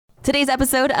Today's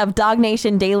episode of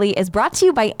DawgNation Daily is brought to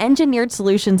you by Engineered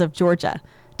Solutions of Georgia.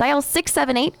 Dial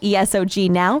 678-ESOG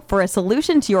now for a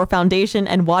solution to your foundation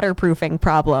and waterproofing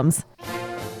problems.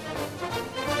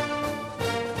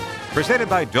 Presented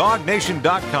by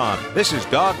DawgNation.com. This is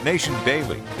DawgNation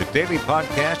Daily, the daily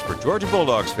podcast for Georgia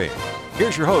Bulldogs fans.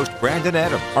 Here's your host, Brandon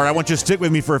Adams. All right, I want you to stick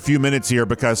with me for a few minutes here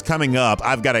because coming up,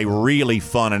 I've got a really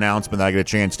fun announcement that I get a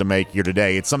chance to make here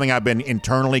today. It's something I've been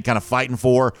internally kind of fighting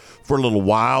for a little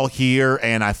while here,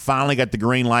 and I finally got the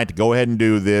green light to go ahead and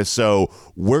do this. So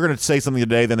we're going to say something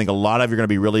today that I think a lot of you are going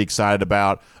to be really excited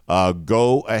about.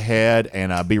 Go ahead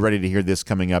and be ready to hear this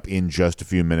coming up in just a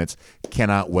few minutes.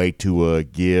 Cannot wait to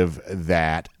give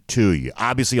that to you.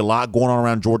 Obviously, a lot going on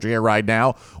around Georgia here right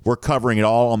now. We're covering it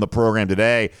all on the program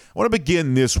today. I want to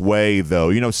begin this way, though.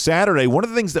 You know, Saturday, one of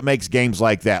the things that makes games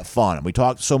like that fun, and we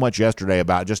talked so much yesterday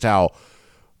about just how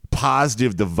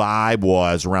positive the vibe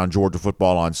was around Georgia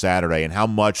football on Saturday and how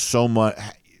so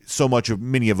much of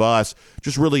many of us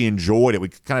just really enjoyed it. We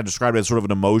kind of described it as sort of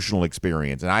an emotional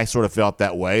experience, and I sort of felt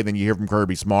that way. Then you hear from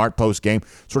Kirby Smart post-game,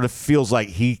 sort of feels like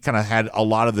he kind of had a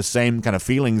lot of the same kind of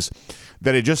feelings,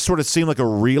 that it just sort of seemed like a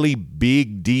really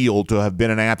big deal to have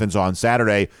been in Athens on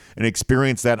Saturday and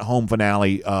experience that home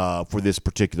finale for this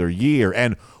particular year.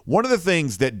 And one of the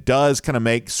things that does kind of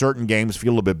make certain games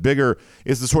feel a little bit bigger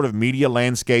is the sort of media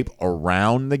landscape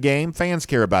around the game. Fans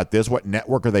care about this. What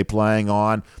network are they playing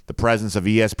on? The presence of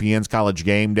ESPN's College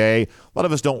Game Day. A lot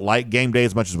of us don't like game day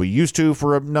as much as we used to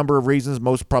for a number of reasons,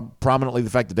 most prominently the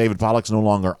fact that David Pollock's no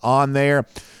longer on there.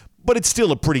 But it's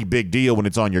still a pretty big deal when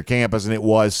it's on your campus, and it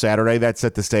was Saturday. That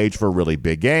set the stage for a really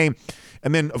big game.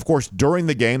 And then, of course, during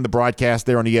the game, the broadcast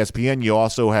there on ESPN, you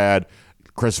also had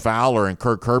Chris Fowler and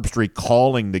Kirk Herbstreit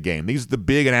calling the game. These are the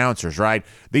big announcers, right?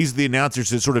 These are the announcers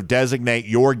that sort of designate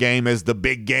your game as the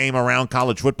big game around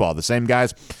college football. The same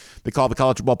guys they call the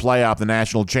college football playoff, the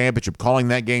national championship, calling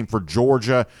that game for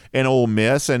Georgia and Ole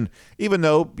Miss. And even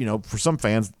though, you know, for some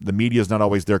fans, the media is not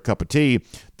always their cup of tea,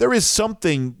 there is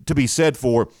something to be said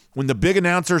for when the big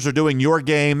announcers are doing your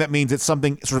game. That means it's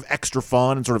something sort of extra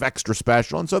fun and sort of extra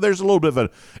special. And so there's a little bit of an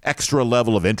extra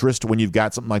level of interest when you've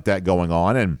got something like that going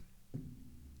on. And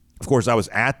of course, I was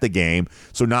at the game,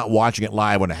 so not watching it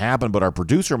live when it happened, but our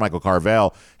producer, Michael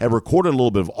Carvel, had recorded a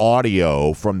little bit of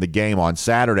audio from the game on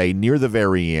Saturday near the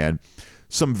very end.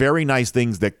 Some very nice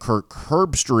things that Kirk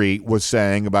Herbstreit was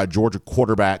saying about Georgia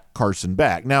quarterback Carson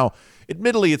Beck. Now,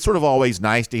 admittedly, it's sort of always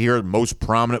nice to hear the most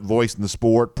prominent voice in the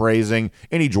sport praising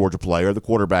any Georgia player, the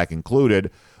quarterback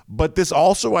included. But this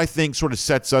also, I think, sort of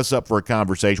sets us up for a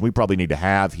conversation we probably need to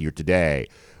have here today,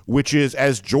 which is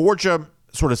as Georgia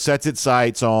sort of sets its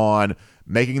sights on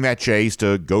making that chase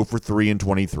to go for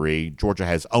 3-23. Georgia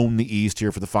has owned the East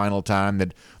here for the final time,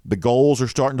 that the goals are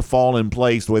starting to fall in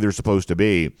place the way they're supposed to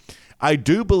be. I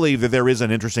do believe that there is an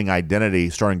interesting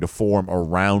identity starting to form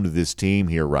around this team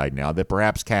here right now that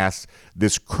perhaps casts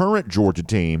this current Georgia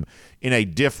team in a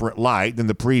different light than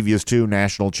the previous two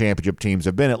national championship teams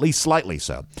have been, at least slightly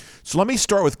so. So let me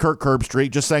start with Kirk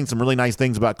Herbstreit, just saying some really nice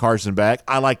things about Carson Beck.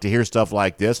 I like to hear stuff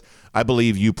like this. I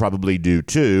believe you probably do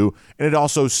too. And it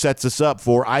also sets us up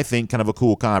for, I think, kind of a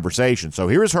cool conversation. So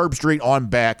here is Herbstreit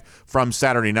on Beck from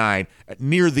Saturday night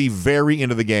near the very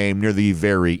end of the game, near the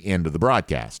very end of the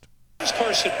broadcast. Does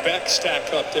Carson Beck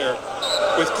stack up there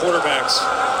with quarterbacks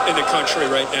in the country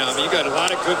right now? I mean, you got a lot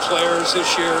of good players this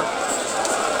year,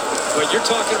 but you're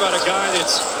talking about a guy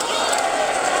that's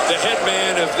the head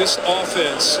man of this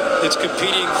offense that's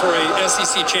competing for a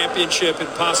SEC championship and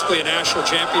possibly a national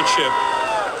championship.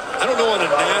 I don't know on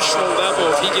a national level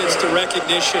if he gets the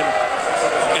recognition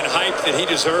and hype that he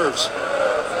deserves.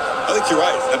 I think you're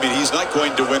right. I mean, he's not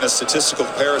going to win a statistical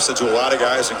comparison to a lot of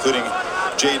guys, including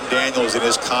Jaden Daniels in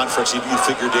his conference. You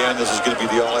figure Daniels is going to be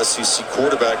the all-SEC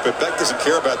quarterback, but Beck doesn't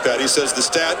care about that. He says the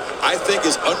stat, I think,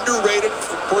 is underrated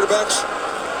for quarterbacks.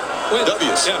 Wins.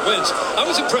 W's. Yeah, wins. I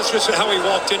was impressed with how he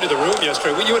walked into the room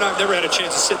yesterday. You and I have never had a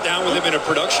chance to sit down with him in a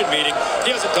production meeting.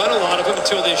 He hasn't done a lot of them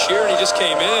until this year, and he just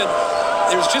came in.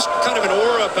 There's just kind of an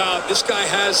aura about this guy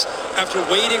has, after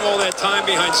waiting all that time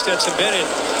behind Stetson Bennett,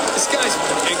 this guy's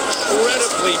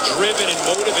incredibly driven and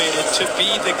motivated to be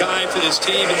the guy for this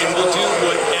team and will do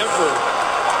whatever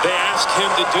they ask him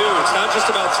to do. It's not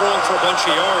just about throwing for a bunch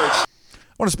of yards.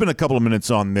 I want to spend a couple of minutes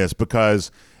on this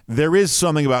because there is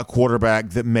something about quarterback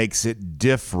that makes it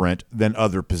different than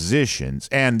other positions.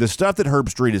 And the stuff that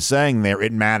Herbstreit is saying there,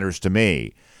 it matters to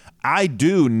me. I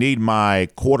do need my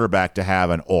quarterback to have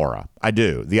an aura. I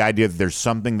do. The idea that there's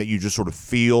something that you just sort of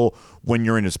feel when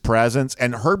you're in his presence.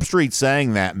 And Herbstreit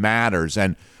saying that matters.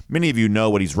 And many of you know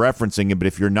what he's referencing, but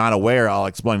if you're not aware, I'll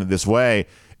explain it this way.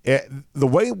 The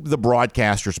way the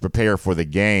broadcasters prepare for the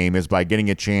game is by getting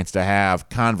a chance to have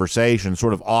conversations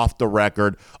sort of off the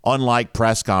record, unlike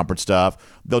press conference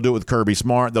stuff. They'll do it with Kirby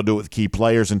Smart. They'll do it with key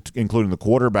players, including the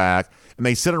quarterback. And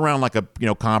they sit around like a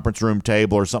conference room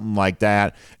table or something like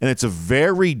that. And it's a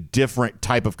very different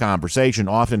type of conversation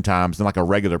oftentimes than like a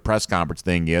regular press conference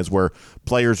thing is, where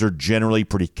players are generally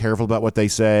pretty careful about what they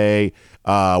say,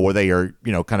 where they are,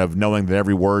 kind of knowing that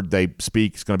every word they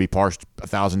speak is going to be parsed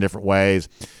 1,000 different ways.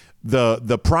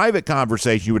 The private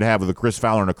conversation you would have with a Chris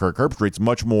Fowler and a Kirk Herbstreit is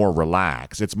much more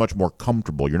relaxed. It's much more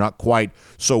comfortable. You're not quite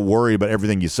so worried about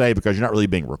everything you say because you're not really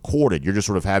being recorded. You're just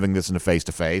sort of having this in a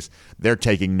face-to-face. They're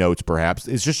taking notes, perhaps.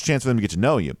 It's just a chance for them to get to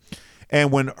know you.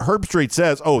 And when Herbstreit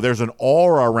says, there's an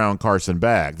aura around Carson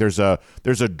Beck, there's a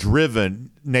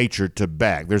driven nature to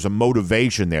Beck, there's a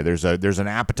motivation there, there's an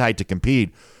appetite to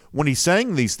compete. When he's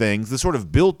saying these things, the sort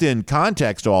of built-in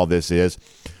context to all this is,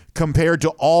 compared to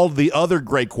all the other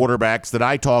great quarterbacks that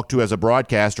I talk to as a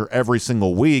broadcaster every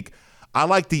single week, I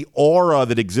like the aura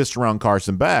that exists around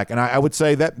Carson Beck. And I would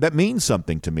say that means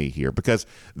something to me here, because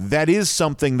that is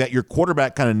something that your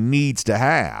quarterback kind of needs to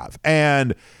have.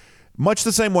 And much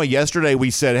the same way yesterday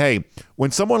we said, hey,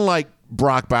 when someone like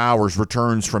Brock Bowers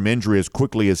returns from injury as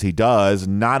quickly as he does,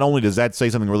 not only does that say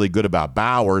something really good about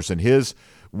Bowers and his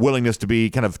willingness to be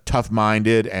kind of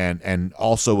tough-minded and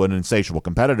also an insatiable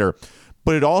competitor,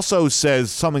 but it also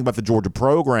says something about the Georgia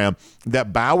program,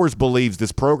 that Bowers believes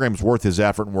this program is worth his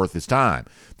effort and worth his time,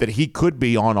 that he could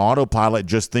be on autopilot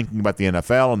just thinking about the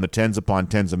NFL and the tens upon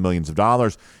tens of millions of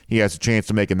dollars he has a chance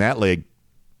to make in that league.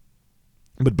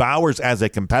 But Bowers, as a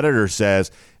competitor, says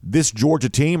this Georgia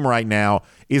team right now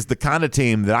is the kind of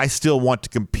team that I still want to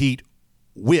compete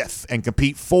with and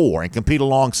compete for and compete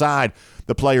alongside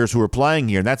the players who are playing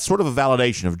here. And that's sort of a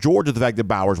validation of Georgia, the fact that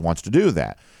Bowers wants to do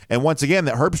that. And once again,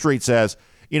 that Herbstreit says,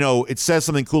 it says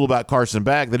something cool about Carson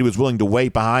Beck, that he was willing to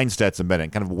wait behind Stetson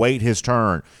Bennett, kind of wait his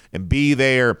turn and be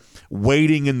there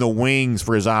waiting in the wings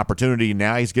for his opportunity. And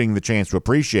now he's getting the chance to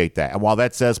appreciate that. And while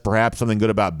that says perhaps something good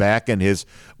about Beck and his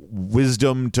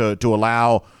wisdom to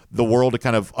allow the world to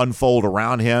kind of unfold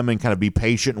around him and kind of be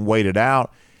patient and wait it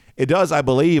out, it does, I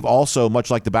believe, also,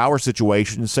 much like the Bauer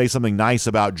situation, say something nice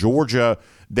about Georgia,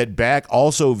 that Beck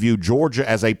also viewed Georgia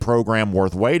as a program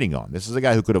worth waiting on. This is a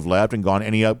guy who could have left and gone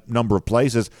any number of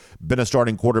places, been a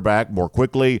starting quarterback more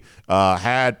quickly,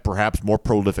 had perhaps more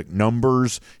prolific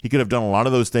numbers. He could have done a lot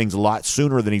of those things a lot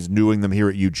sooner than he's doing them here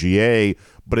at UGA,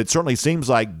 but it certainly seems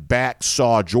like Beck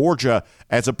saw Georgia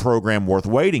as a program worth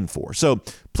waiting for. So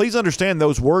please understand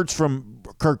those words from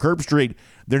Kirk Herbstreit,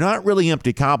 they're not really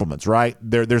empty compliments, right?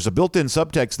 There's a built-in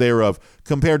subtext there of,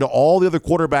 compared to all the other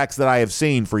quarterbacks that I have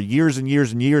seen for years and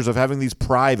years and years of having these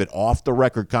private,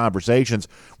 off-the-record conversations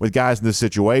with guys in this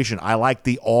situation, I like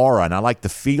the aura and I like the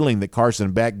feeling that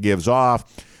Carson Beck gives off.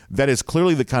 That is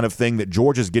clearly the kind of thing that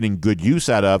Georgia's getting good use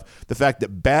out of. The fact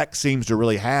that Beck seems to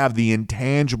really have the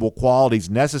intangible qualities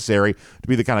necessary to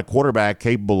be the kind of quarterback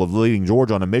capable of leading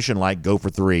Georgia on a mission like go for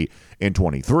 3 in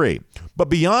 23. But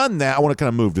beyond that, I want to kind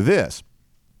of move to this.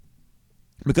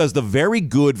 Because the very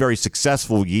good, very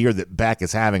successful year that Beck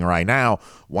is having right now,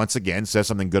 once again, says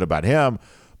something good about him.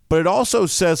 But it also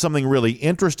says something really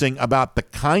interesting about the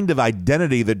kind of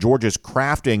identity that Georgia's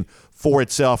crafting for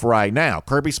itself right now.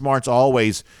 Kirby Smart's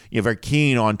always very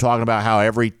keen on talking about how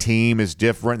every team is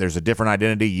different. There's a different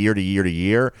identity year to year to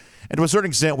year. And to a certain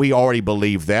extent, we already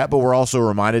believe that, but we're also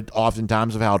reminded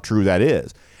oftentimes of how true that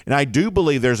is. And I do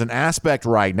believe there's an aspect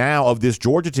right now of this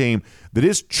Georgia team that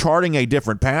is charting a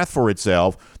different path for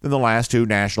itself than the last two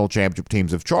national championship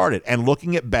teams have charted. And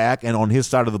looking at Beck and on his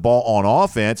side of the ball on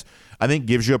offense, I think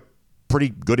gives you a pretty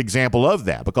good example of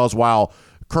that. Because while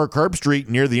Kirk Herbstreit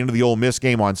near the end of the Ole Miss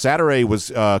game on Saturday was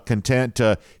content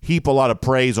to heap a lot of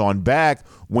praise on Beck,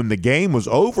 when the game was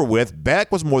over with, Beck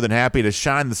was more than happy to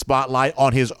shine the spotlight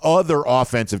on his other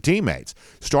offensive teammates,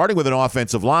 starting with an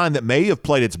offensive line that may have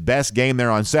played its best game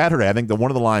there on Saturday. I think that one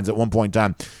of the lines at one point in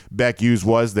time Beck used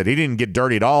was that he didn't get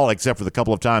dirty at all, except for the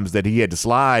couple of times that he had to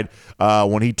slide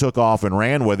when he took off and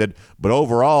ran with it. But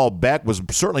overall, Beck was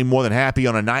certainly more than happy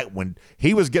on a night when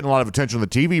he was getting a lot of attention on the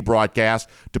TV broadcast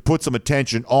to put some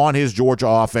attention on his Georgia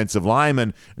offensive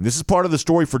lineman. And this is part of the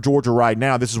story for Georgia right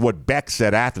now. This is what Beck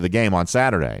said after the game on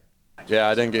Saturday. Yeah,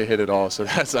 I didn't get hit at all, so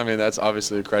that's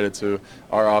obviously a credit to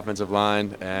our offensive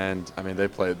line, and they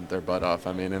played their butt off.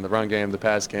 In the run game, the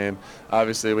pass game,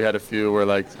 obviously we had a few where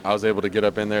I was able to get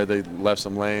up in there. They left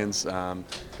some lanes, they'll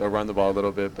run the ball a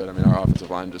little bit, but our offensive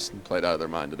line just played out of their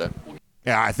mind today.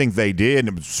 Yeah, I think they did.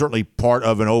 It was certainly part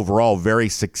of an overall very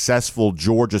successful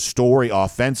Georgia story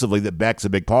offensively that Beck's a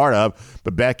big part of.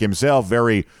 But Beck himself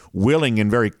very willing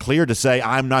and very clear to say,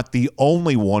 I'm not the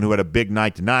only one who had a big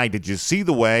night tonight. Did you see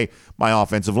the way my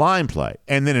offensive line played?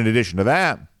 And then in addition to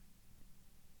that,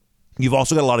 you've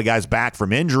also got a lot of guys back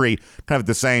from injury kind of at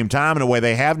the same time in a way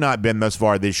they have not been thus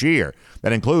far this year.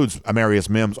 That includes Amarius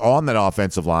Mims on that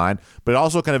offensive line, but it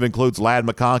also kind of includes Ladd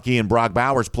McConkey and Brock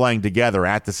Bowers playing together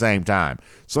at the same time.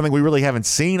 Something we really haven't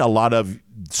seen a lot of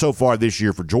so far this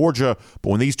year for Georgia,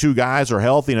 but when these two guys are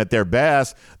healthy and at their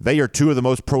best, they are two of the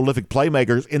most prolific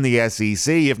playmakers in the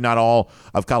SEC, if not all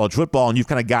of college football, and you've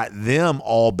kind of got them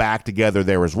all back together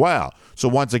there as well. So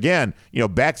once again,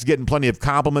 Beck's getting plenty of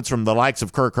compliments from the likes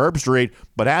of Kirk Herbstreit,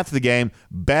 but after the game,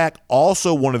 Beck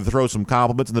also wanted to throw some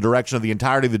compliments in the direction of the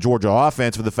entirety of the Georgia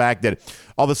offense for the fact that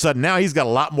all of a sudden now he's got a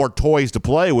lot more toys to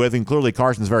play with, and clearly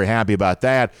Carson's very happy about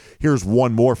that. Here's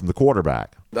one more from the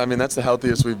quarterback. I mean, that's the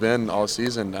healthiest we've been all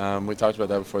season. We talked about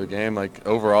that before the game.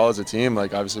 Overall as a team,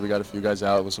 obviously we got a few guys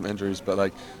out with some injuries,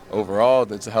 but overall,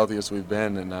 that's the healthiest we've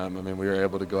been. And we were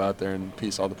able to go out there and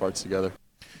piece all the parts together.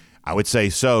 I would say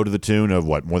so, to the tune of,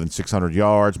 more than 600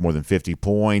 yards, more than 50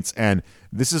 points. And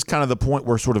this is kind of the point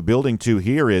we're sort of building to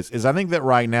here is I think that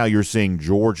right now you're seeing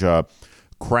Georgia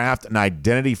craft an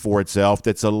identity for itself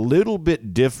that's a little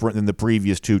bit different than the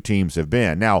previous two teams have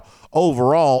been. Now,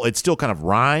 overall, it still kind of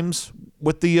rhymes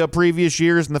with the previous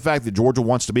years and the fact that Georgia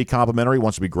wants to be complimentary,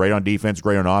 wants to be great on defense,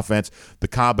 great on offense. The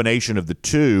combination of the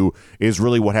two is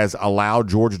really what has allowed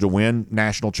Georgia to win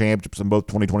national championships in both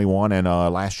 2021 and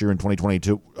last year in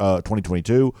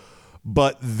 2022.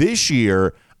 But this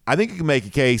year, I think you can make a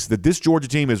case that this Georgia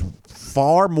team is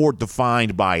far more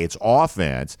defined by its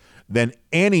offense than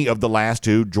any of the last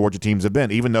two Georgia teams have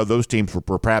been, even though those teams were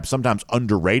perhaps sometimes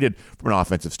underrated from an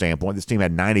offensive standpoint. This team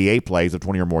had 98 plays of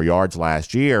 20 or more yards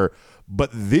last year. But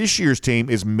this year's team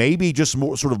is maybe just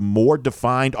more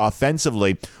defined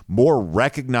offensively, more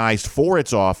recognized for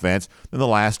its offense than the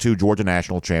last two Georgia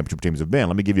national championship teams have been.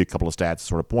 Let me give you a couple of stats to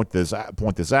sort of point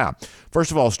this out.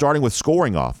 First of all, starting with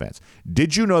scoring offense.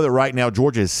 Did you know that right now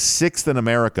Georgia is sixth in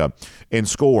America in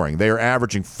scoring? They are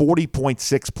averaging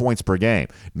 40.6 points per game.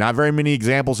 Not very many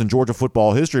examples in Georgia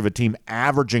football history of a team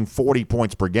averaging 40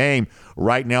 points per game.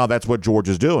 Right now, that's what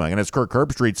Georgia's doing. And as Kirk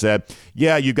Herbstreit said,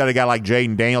 yeah, you've got a guy like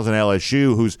Jaden Daniels and LSU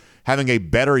who's having a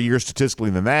better year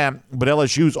statistically than that, but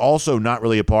LSU's also not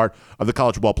really a part of the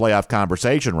college football playoff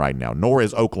conversation right now, nor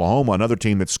is Oklahoma, another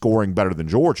team that's scoring better than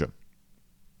Georgia.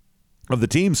 Of the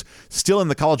teams still in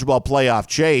the college football playoff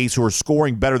chase who are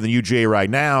scoring better than UGA right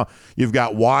now, you've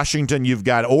got Washington, you've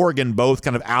got Oregon, both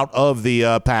kind of out of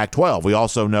the Pac-12. We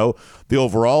also know the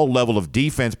overall level of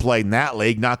defense played in that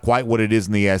league, not quite what it is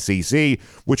in the SEC,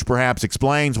 which perhaps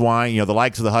explains why the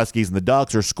likes of the Huskies and the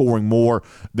Ducks are scoring more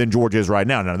than Georgia is right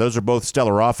now. Now, those are both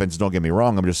stellar offenses, don't get me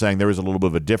wrong. I'm just saying there is a little bit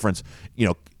of a difference,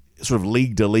 sort of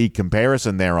league-to-league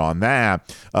comparison there on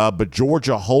that. But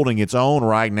Georgia holding its own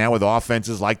right now with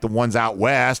offenses like the ones out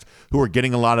west who are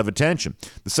getting a lot of attention.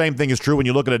 The same thing is true when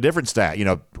you look at a different stat.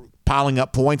 Piling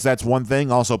up points, that's one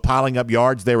thing. Also piling up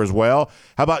yards there as well.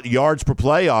 How about yards per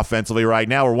play offensively right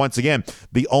now? Where once again,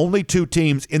 the only two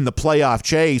teams in the playoff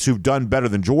chase who've done better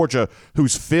than Georgia,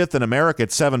 who's fifth in America at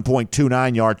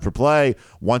 7.29 yards per play.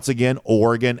 Once again,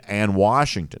 Oregon and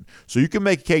Washington. So you can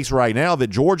make a case right now that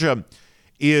Georgia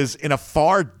is in a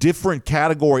far different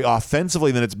category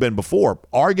offensively than it's been before.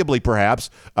 Arguably, perhaps,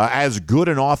 as good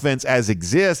an offense as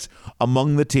exists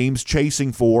among the teams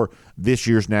chasing for this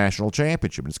year's national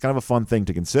championship. It's kind of a fun thing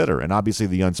to consider. And obviously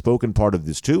the unspoken part of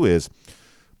this, too, is,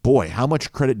 boy, how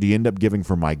much credit do you end up giving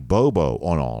for Mike Bobo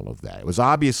on all of that? It was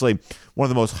obviously one of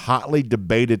the most hotly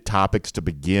debated topics to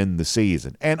begin the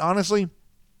season. And honestly,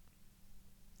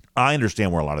 I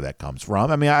understand where a lot of that comes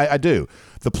from. I mean, I do.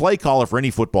 The play caller for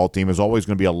any football team is always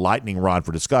going to be a lightning rod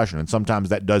for discussion, and sometimes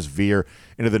that does veer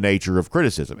into the nature of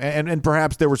criticism. And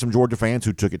perhaps there were some Georgia fans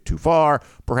who took it too far.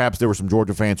 Perhaps there were some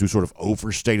Georgia fans who sort of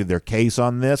overstated their case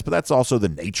on this, but that's also the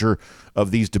nature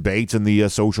of these debates in the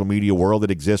social media world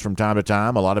that exists from time to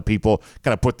time. A lot of people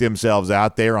kind of put themselves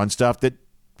out there on stuff that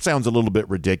sounds a little bit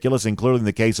ridiculous, and clearly in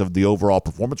the case of the overall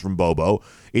performance from Bobo,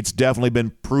 it's definitely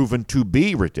been proven to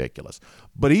be ridiculous.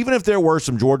 But even if there were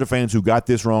some Georgia fans who got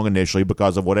this wrong initially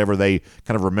because of whatever they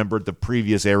kind of remembered the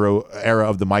previous era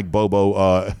of the Mike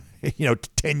Bobo,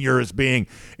 tenure as being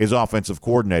his offensive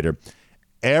coordinator,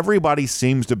 everybody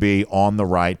seems to be on the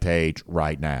right page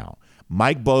right now.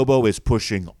 Mike Bobo is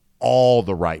pushing all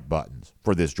the right buttons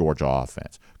for this Georgia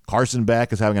offense. Carson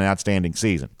Beck is having an outstanding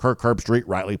season. Kirk Herbstreit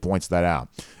rightly points that out.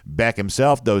 Beck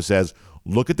himself, though, says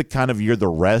look at the kind of year the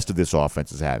rest of this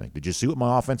offense is having. Did you see what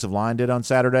my offensive line did on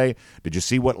Saturday? Did you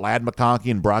see what Ladd McConkey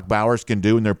and Brock Bowers can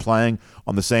do when they're playing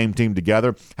on the same team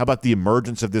together? How about the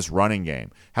emergence of this running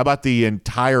game? How about the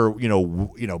entire,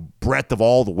 breadth of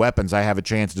all the weapons I have a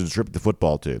chance to distribute the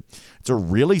football to? It's a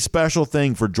really special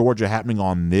thing for Georgia happening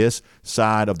on this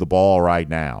side of the ball right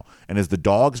now. And as the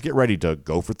Dogs get ready to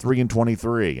go for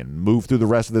 3-23 and move through the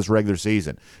rest of this regular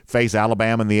season, face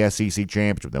Alabama in the SEC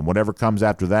championship, then whatever comes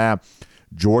after that,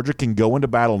 Georgia can go into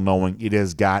battle knowing it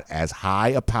has got as high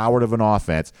a powered of an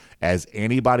offense as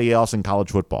anybody else in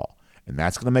college football. And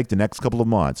that's going to make the next couple of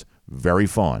months very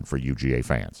fun for UGA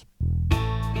fans.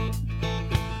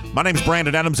 My name's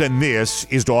Brandon Adams, and this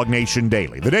is DawgNation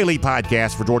Daily, the daily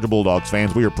podcast for Georgia Bulldogs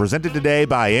fans. We are presented today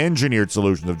by Engineered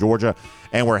Solutions of Georgia,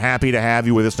 and we're happy to have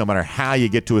you with us no matter how you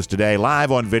get to us today. Live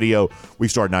on video, we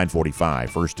start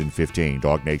 9:45, 1st and 15,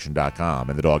 DawgNation.com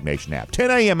and the DawgNation app.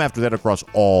 10 a.m. after that across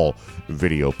all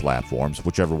video platforms,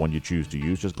 whichever one you choose to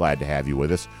use. Just glad to have you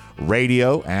with us.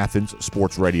 Radio, Athens,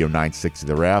 Sports Radio 960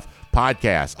 The Ref.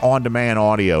 Podcast, on-demand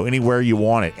audio, anywhere you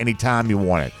want it, anytime you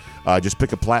want it. Just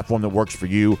pick a platform that works for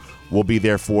you. We'll be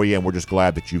there for you, and we're just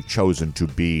glad that you've chosen to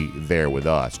be there with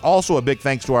us. Also, a big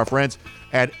thanks to our friends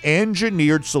at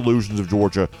Engineered Solutions of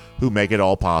Georgia, who make it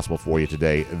all possible for you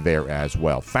today there as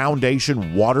well.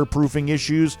 Foundation waterproofing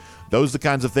issues, those are the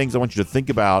kinds of things I want you to think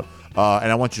about, and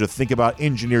I want you to think about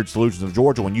Engineered Solutions of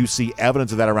Georgia when you see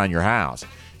evidence of that around your house.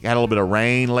 You had a little bit of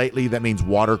rain lately. That means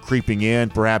water creeping in.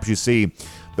 Perhaps you see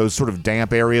those sort of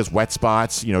damp areas, wet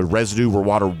spots, residue where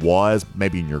water was,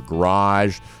 maybe in your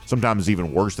garage. Sometimes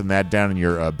even worse than that, down in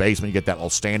your basement, you get that little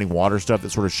standing water stuff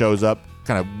that sort of shows up,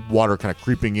 kind of water kind of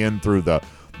creeping in through the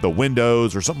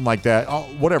windows or something like that.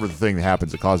 Whatever the thing that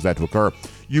happens that causes that to occur.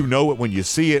 You know it when you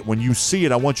see it. When you see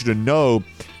it, I want you to know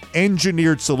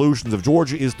Engineered Solutions of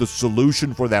Georgia is the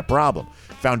solution for that problem.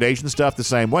 Foundation stuff the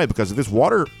same way, because if this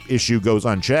water issue goes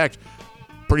unchecked,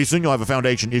 pretty soon you'll have a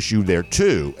foundation issue there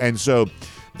too. And so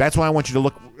that's why I want you to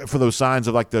look for those signs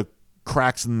of like the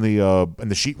cracks in the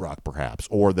sheetrock, perhaps,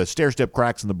 or the stair-step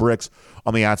cracks in the bricks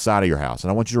on the outside of your house. And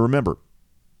I want you to remember,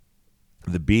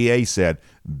 the BA said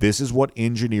this is what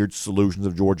Engineered Solutions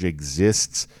of Georgia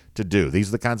exists to do. These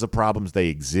are the kinds of problems they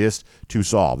exist to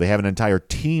solve. They have an entire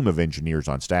team of engineers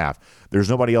on staff. There's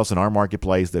nobody else in our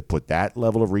marketplace that put that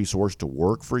level of resource to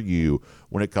work for you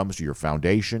when it comes to your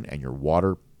foundation and your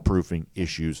waterproofing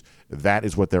issues. That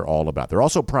is what they're all about. They're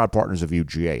also proud partners of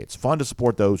UGA. It's fun to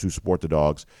support those who support the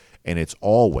Dogs, and it's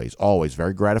always, always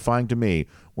very gratifying to me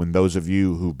when those of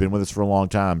you who've been with us for a long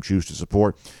time choose to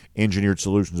support Engineered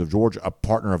Solutions of Georgia, a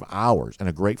partner of ours and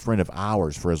a great friend of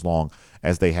ours for as long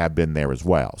as they have been there as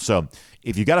well. So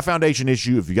if you got a foundation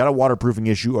issue, if you got a waterproofing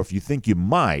issue, or if you think you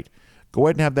might, go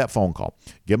ahead and have that phone call.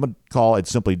 Give them a call at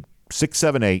simply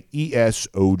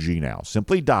 678-ESOG now.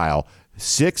 Simply dial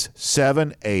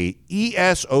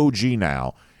 678-ESOG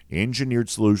now. Engineered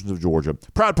Solutions of Georgia,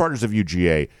 proud partners of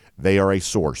UGA. They are a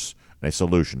source and a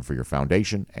solution for your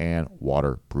foundation and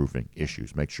waterproofing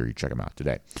issues. Make sure you check them out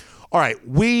today. All right,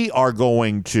 we are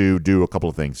going to do a couple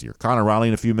of things here. Connor Riley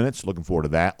in a few minutes. Looking forward to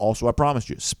that. Also, I promised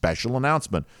you, special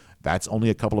announcement. That's only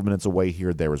a couple of minutes away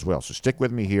here, there as well. So stick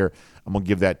with me here. I'm going to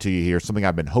give that to you here. Something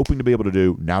I've been hoping to be able to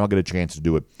do. Now I get a chance to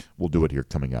do it. We'll do it here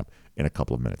coming up in a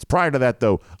couple of minutes. Prior to that,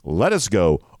 though, let us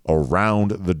go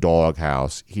around the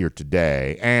doghouse here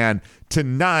today. And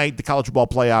tonight, the College Football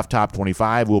Playoff Top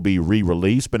 25 will be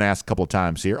re-released. Been asked a couple of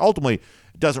times here. Ultimately,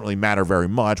 it doesn't really matter very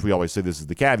much. We always say this is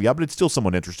the caveat, but it's still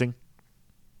somewhat interesting.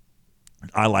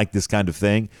 I like this kind of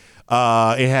thing.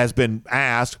 It has been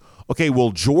asked, okay,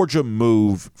 will Georgia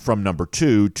move from number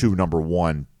 2 to number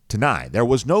 1 tonight? There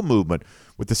was no movement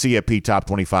with the CFP Top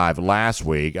 25 last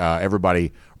week.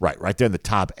 Everybody, right there in the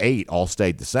top 8 all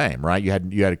stayed the same, right? You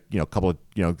had a couple of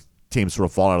teams sort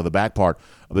of fall out of the back part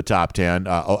of the top 10.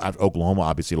 Oklahoma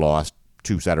obviously lost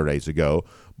 2 Saturdays ago.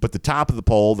 But the top of the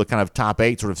poll, the kind of top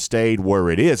 8 sort of stayed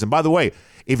where it is. And by the way,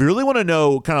 if you really want to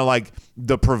know kind of like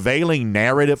the prevailing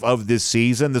narrative of this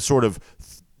season, the sort of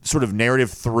narrative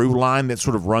through line that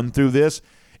sort of run through this,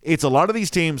 it's a lot of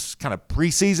these teams kind of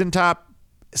preseason top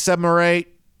 7 or 8.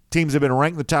 Teams have been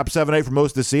ranked in the top 7, 8 for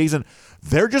most of the season.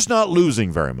 They're just not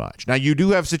losing very much. Now, you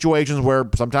do have situations where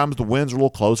sometimes the wins are a little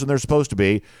closer than they're supposed to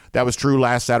be. That was true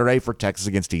last Saturday for Texas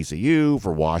against TCU,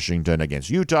 for Washington against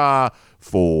Utah,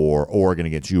 for Oregon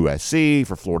against USC,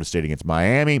 for Florida State against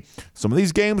Miami. Some of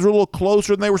these games were a little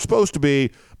closer than they were supposed to be,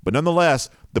 but nonetheless,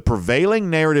 the prevailing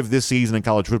narrative this season in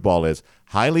college football is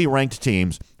highly ranked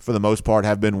teams, for the most part,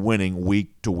 have been winning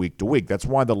week to week to week. That's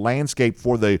why the landscape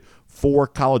for the 4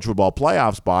 college football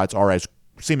playoff spots are as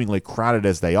seemingly crowded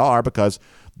as they are, because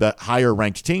the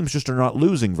higher-ranked teams just are not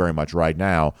losing very much right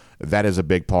now. That is a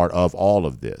big part of all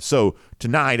of this. So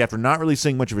tonight, after not really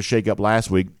seeing much of a shakeup last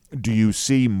week, do you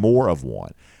see more of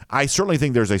one? I certainly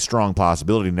think there's a strong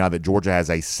possibility now that Georgia has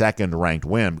a second-ranked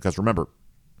win, because remember,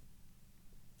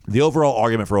 the overall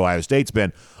argument for Ohio State's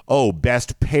been,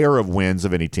 best pair of wins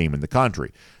of any team in the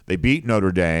country. They beat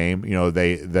Notre Dame.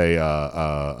 They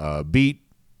beat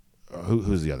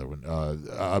who's the other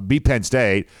one? Beat Penn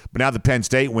State. But now the Penn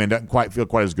State win doesn't quite feel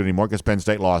quite as good anymore because Penn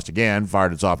State lost again,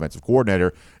 fired its offensive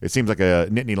coordinator. It seems like a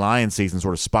Nittany Lions season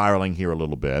sort of spiraling here a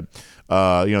little bit.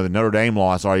 The Notre Dame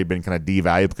loss already been kind of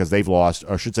devalued because they've lost,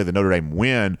 or I should say the Notre Dame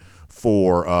win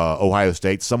for Ohio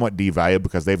State somewhat devalued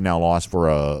because they've now lost for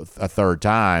a third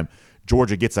time.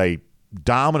 Georgia gets a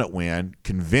dominant win,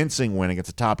 convincing win against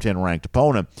a top 10 ranked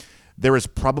opponent. There is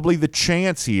probably the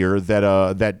chance here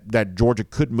that Georgia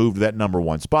could move to that number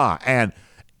one spot. And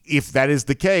if that is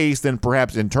the case, then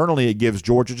perhaps internally it gives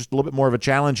Georgia just a little bit more of a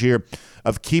challenge here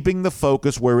of keeping the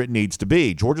focus where it needs to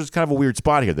be. Georgia's kind of a weird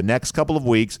spot here. The next couple of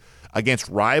weeks against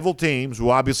rival teams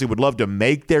who obviously would love to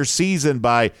make their season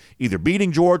by either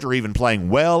beating Georgia or even playing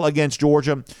well against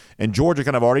Georgia. And Georgia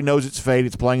kind of already knows its fate.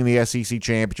 It's playing in the SEC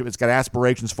championship. It's got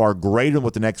aspirations far greater than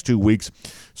what the next 2 weeks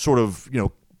sort of,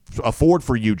 afford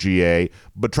for UGA,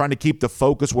 but trying to keep the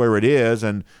focus where it is,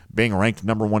 and being ranked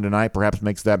number one tonight perhaps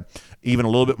makes that even a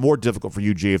little bit more difficult for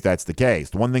UGA if that's the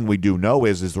case. The one thing we do know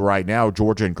is right now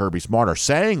Georgia and Kirby Smart are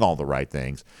saying all the right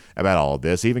things about all of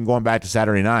this, even going back to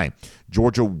Saturday night.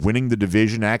 Georgia winning the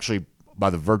division actually by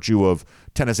the virtue of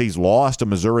Tennessee's loss to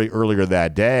Missouri earlier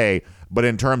that day. But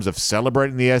in terms of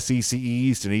celebrating the SEC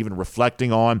East and even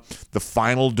reflecting on the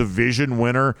final division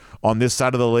winner on this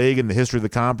side of the league in the history of the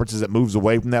conference as it moves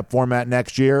away from that format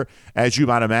next year, as you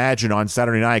might imagine, on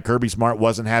Saturday night, Kirby Smart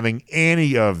wasn't having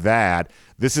any of that.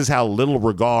 This is how little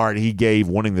regard he gave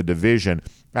winning the division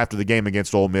after the game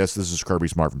against Ole Miss. This is Kirby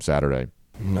Smart from Saturday.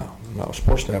 No.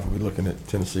 Sports staff will be looking at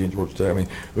Tennessee and Georgia State. I mean,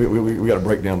 we got to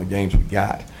break down the games we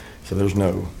got. So there's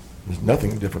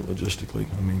nothing different logistically.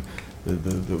 I mean,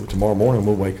 tomorrow morning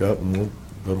we'll wake up and we'll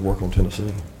go to work on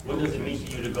Tennessee. What does it mean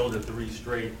to you to go to 3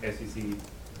 straight SEC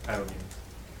title games?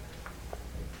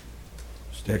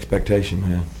 It's the expectation,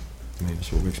 man. I mean,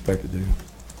 that's what we expect to do.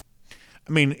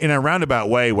 I mean, in a roundabout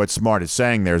way, what Smart is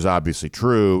saying there is obviously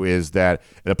true, is that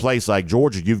at a place like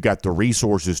Georgia, you've got the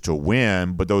resources to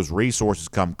win, but those resources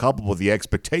come coupled with the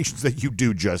expectations that you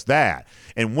do just that.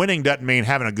 And winning doesn't mean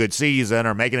having a good season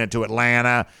or making it to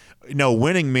Atlanta. No,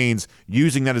 winning means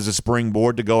using that as a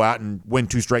springboard to go out and win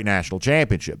 2 straight national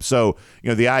championships. So,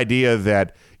 the idea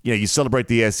that, you celebrate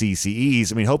the SEC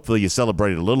East. I mean, hopefully you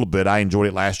celebrate it a little bit. I enjoyed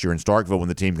it last year in Starkville when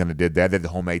the team kind of did that. They had the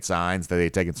homemade signs that they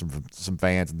had taken some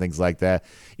fans and things like that.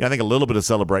 I think a little bit of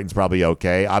celebrating is probably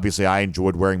okay. Obviously, I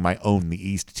enjoyed wearing my Own the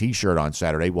East t-shirt on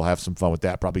Saturday. We'll have some fun with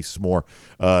that, probably some more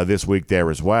this week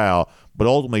there as well. But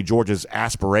ultimately, Georgia's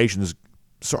aspirations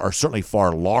are certainly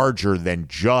far larger than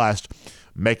just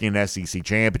making an SEC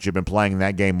championship and playing in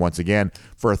that game once again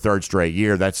for a third straight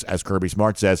year. That's, as Kirby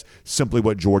Smart says, simply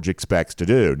what Georgia expects to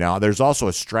do. Now, there's also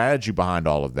a strategy behind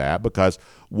all of that, because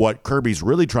what Kirby's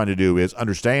really trying to do is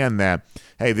understand that,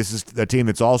 hey, this is a team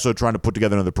that's also trying to put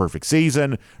together another perfect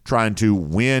season, trying to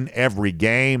win every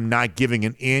game, not giving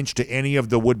an inch to any of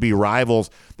the would-be rivals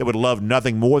that would love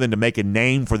nothing more than to make a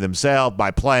name for themselves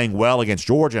by playing well against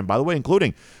Georgia, and by the way,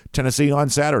 including Tennessee on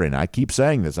Saturday. And I keep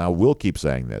saying this, and I will keep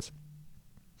saying this.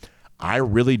 I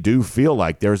really do feel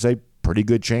like there's a pretty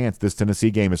good chance this Tennessee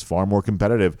game is far more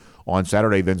competitive on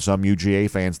Saturday than some UGA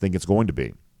fans think it's going to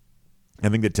be. I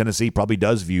think that Tennessee probably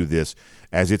does view this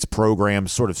as its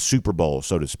program's sort of Super Bowl,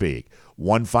 so to speak.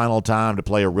 One final time to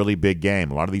play a really big game.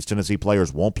 A lot of these Tennessee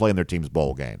players won't play in their team's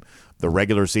bowl game. The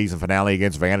regular season finale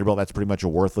against Vanderbilt, that's pretty much a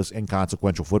worthless,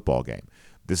 inconsequential football game.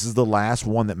 This is the last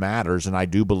one that matters, and I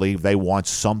do believe they want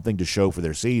something to show for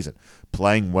their season.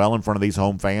 Playing well in front of these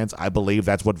home fans, I believe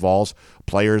that's what Vols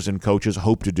players and coaches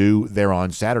hope to do there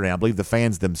on Saturday. I believe the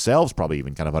fans themselves probably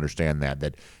even kind of understand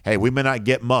that, hey, we may not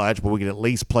get much, but we can at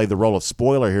least play the role of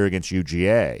spoiler here against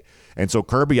UGA. And so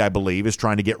Kirby, I believe, is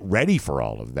trying to get ready for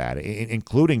all of that,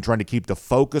 including trying to keep the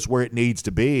focus where it needs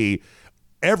to be.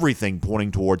 Everything pointing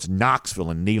towards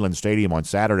Knoxville and Neyland Stadium on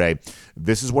Saturday.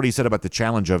 This is what he said about the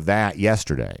challenge of that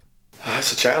yesterday.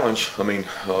 It's a challenge. I mean,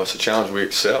 it's a challenge we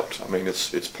accept. I mean,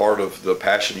 it's part of the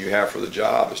passion you have for the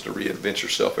job, is to reinvent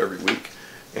yourself every week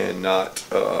and not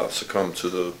succumb to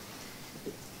the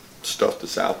stuff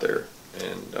that's out there.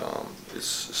 And it's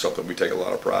something we take a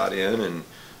lot of pride in, and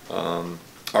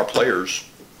our players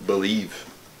believe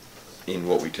in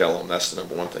what we tell them. That's the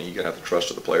number one thing. You gotta have the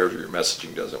trust of the players, or your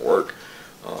messaging doesn't work.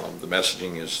 The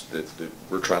messaging is that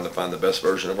we're trying to find the best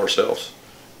version of ourselves,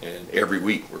 And every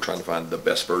week we're trying to find the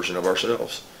best version of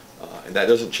ourselves. And that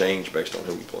doesn't change based on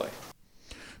who we play.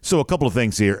 So a couple of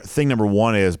things here. Thing number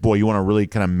one is, boy, you want to really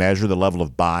kind of measure the level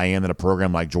of buy-in that a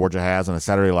program like Georgia has on a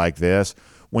Saturday like this.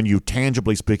 When you,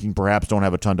 tangibly speaking, perhaps don't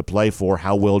have a ton to play for,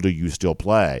 how well do you still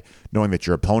play? Knowing that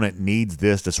your opponent needs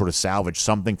this to sort of salvage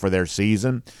something for their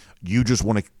season, you just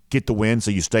want to get the win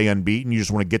so you stay unbeaten. You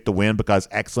just want to get the win because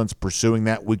excellence, pursuing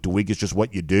that week to week is just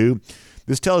what you do.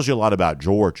 This tells you a lot about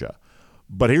Georgia.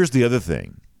 But here's the other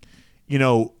thing. You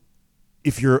know,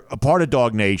 if you're a part of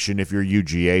Dog Nation, if you're a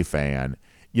UGA fan,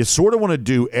 you sort of want to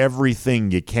do everything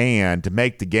you can to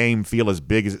make the game feel as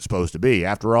big as it's supposed to be.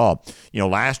 After all, you know,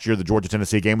 last year the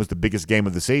Georgia-Tennessee game was the biggest game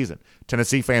of the season.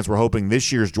 Tennessee fans were hoping this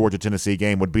year's Georgia-Tennessee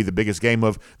game would be the biggest game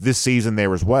of this season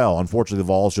there as well. Unfortunately, the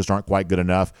Vols just aren't quite good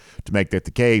enough to make that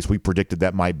the case. We predicted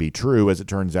that might be true. As it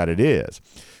turns out, it is.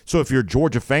 So if you're a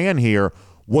Georgia fan here,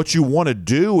 what you want to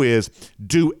do is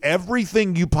do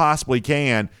everything you possibly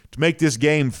can to make this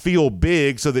game feel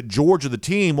big so that Georgia, the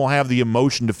team, will have the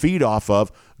emotion to feed off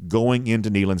of going into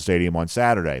Neyland Stadium on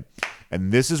Saturday.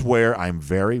 And this is where I'm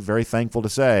very, very thankful to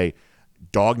say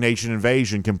DawgNation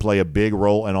Invasion can play a big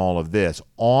role in all of this.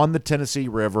 On the Tennessee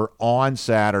River on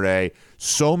Saturday,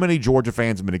 so many Georgia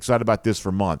fans have been excited about this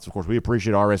for months. Of course, we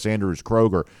appreciate R.S. Andrews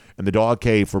Kroger and the Dog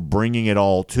Cave for bringing it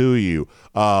all to you.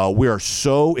 We are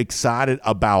so excited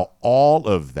about all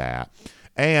of that.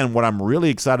 And what I'm really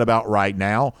excited about right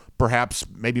now, perhaps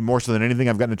maybe more so than anything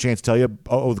I've gotten a chance to tell you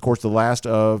over the course of the last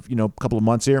couple of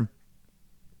months here,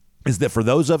 is that for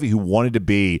those of you who wanted to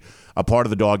be a part of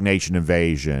the DawgNation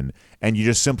Invasion and you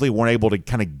just simply weren't able to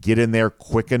kind of get in there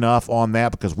quick enough on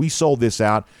that, because we sold this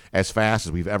out as fast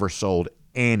as we've ever sold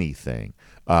anything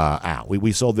out.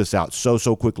 We sold this out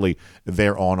so quickly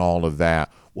there on all of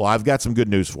that. Well, I've got some good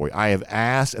news for you. I have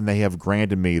asked, and they have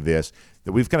granted me this,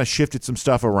 that we've kind of shifted some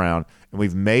stuff around, and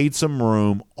we've made some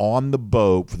room on the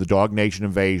boat for the DawgNation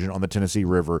Invasion on the Tennessee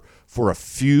River for a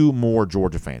few more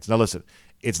Georgia fans. Now, listen,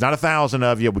 it's not 1,000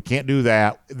 of you. We can't do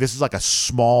that. This is like a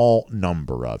small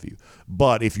number of you.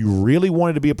 But if you really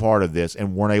wanted to be a part of this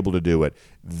and weren't able to do it,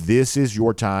 this is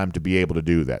your time to be able to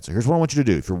do that. So here's what I want you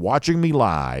to do. If you're watching me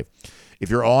live, if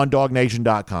you're on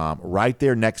DawgNation.com, right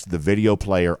there next to the video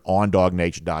player on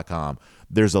DawgNation.com,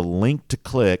 there's a link to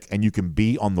click, and you can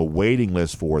be on the waiting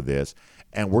list for this.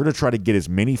 And we're going to try to get as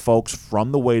many folks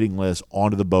from the waiting list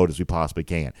onto the boat as we possibly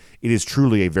can. It is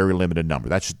truly a very limited number.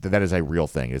 That is a real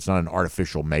thing. It's not an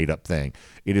artificial made-up thing.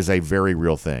 It is a very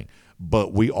real thing.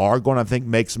 But we are going to, I think,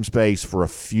 make some space for a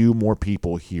few more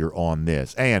people here on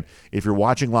this. And if you're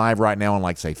watching live right now on,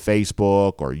 like, say,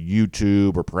 Facebook or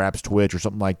YouTube or perhaps Twitch or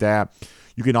something like that,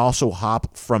 you can also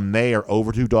hop from there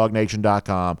over to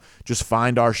DawgNation.com. Just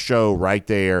find our show right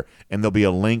there, and there'll be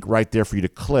a link right there for you to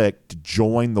click to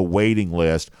join the waiting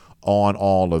list on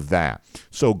all of that.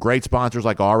 So great sponsors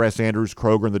like R.S. Andrews,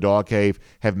 Kroger, and the Dog Cave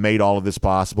have made all of this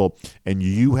possible, and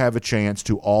you have a chance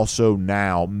to also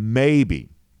now maybe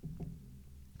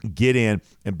get in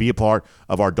and be a part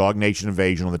of our DawgNation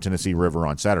Invasion on the Tennessee River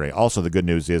on Saturday. Also, the good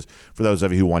news is, for those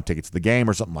of you who want tickets to the game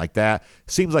or something like that,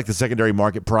 seems like the secondary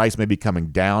market price may be coming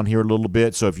down here a little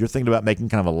bit. So if you're thinking about making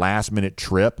kind of a last-minute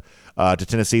trip to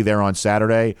Tennessee there on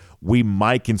Saturday, we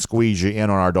might can squeeze you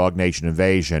in on our DawgNation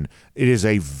Invasion. It is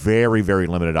a very, very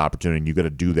limited opportunity, and you've got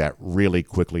to do that really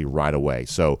quickly right away.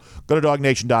 So go to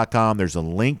DawgNation.com. There's a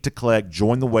link to click.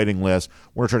 Join the waiting list.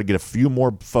 We're going to try to get a few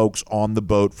more folks on the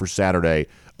boat for Saturday.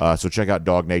 So check out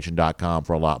DawgNation.com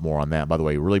for a lot more on that. By the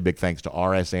way, really big thanks to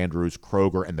R.S. Andrews,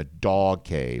 Kroger, and the Dog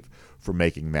Cave for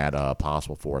making that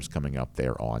possible for us coming up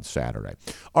there on Saturday.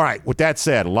 All right, with that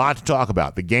said, a lot to talk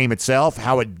about. The game itself,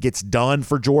 how it gets done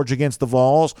for Georgia against the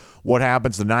Vols, what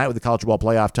happens tonight with the College Football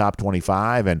Playoff Top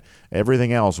 25, and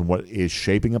everything else, and what is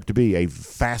shaping up to be a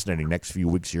fascinating next few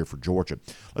weeks here for Georgia.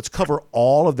 Let's cover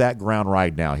all of that ground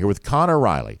right now here with Connor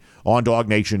Riley on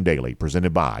DawgNation Daily,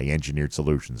 presented by Engineered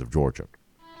Solutions of Georgia.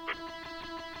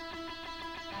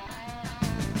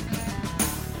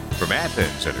 From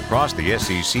Athens and across the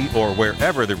SEC or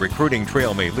wherever the recruiting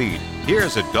trail may lead,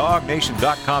 here's a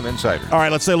DawgNation.com insider. All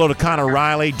right, let's say hello to Connor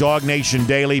Riley, DawgNation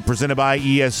Daily, presented by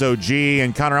ESOG.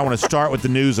 And Connor, I want to start with the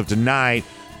news of tonight.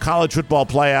 College Football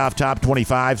Playoff Top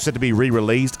 25 set to be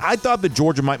re-released. I thought that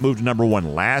Georgia might move to number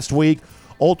one last week.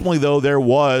 Ultimately, though, there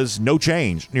was no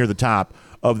change near the top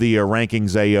of the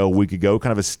rankings a week ago,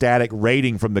 kind of a static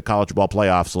rating from the College Football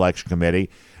Playoff Selection Committee.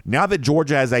 Now that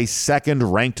Georgia has a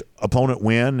second-ranked opponent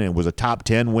win, and it was a top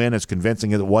 10 win as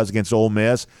convincing as it was against Ole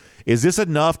Miss, is this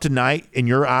enough tonight, in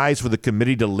your eyes, for the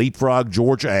committee to leapfrog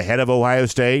Georgia ahead of Ohio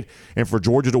State and for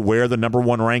Georgia to wear the number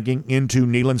one ranking into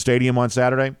Neyland Stadium on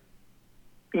Saturday?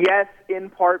 Yes, in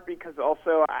part because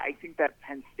also I think that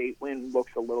Penn State win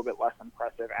looks a little bit less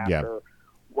impressive after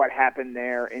what happened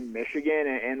there in Michigan.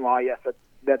 And while, yes,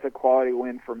 that's a quality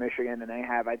win for Michigan, and they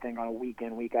have, I think, on a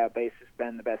week-in, week-out basis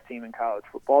been the best team in college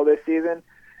football this season.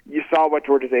 You saw what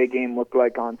Georgia's A game looked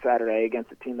like on Saturday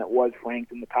against a team that was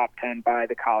ranked in the top 10 by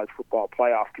the College Football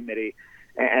Playoff Committee.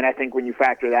 And I think when you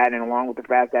factor that in, along with the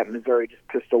fact that Missouri just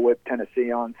pistol whipped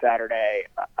Tennessee on Saturday,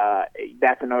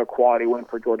 that's another quality win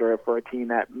for Georgia for a team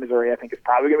that Missouri, I think, is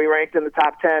probably going to be ranked in the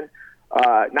top 10,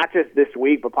 not just this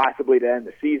week, but possibly to end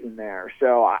the season there.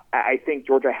 So I think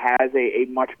Georgia has a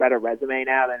much better resume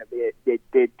now than it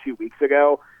did 2 weeks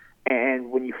ago.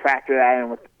 And when you factor that in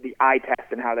with the eye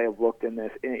test and how they've looked in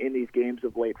these games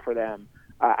of late for them,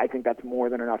 I think that's more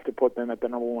than enough to put them at the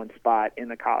number one spot in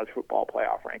the college football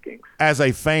playoff rankings. As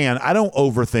a fan, I don't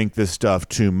overthink this stuff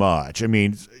too much. I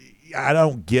mean, I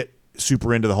don't get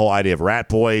super into the whole idea of rat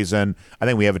poison. I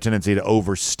think we have a tendency to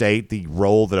overstate the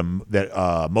role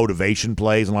that motivation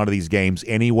plays in a lot of these games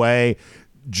anyway.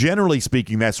 Generally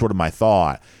speaking, that's sort of my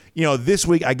thought. You know, this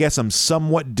week, I guess I'm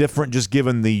somewhat different just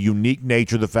given the unique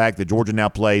nature of the fact that Georgia now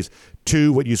plays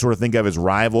two what you sort of think of as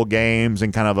rival games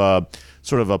and kind of a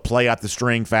sort of a play out the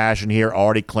string fashion here,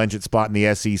 already clinch its spot in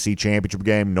the SEC championship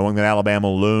game, knowing that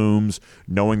Alabama looms,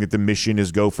 knowing that the mission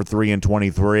is go for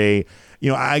 3-23.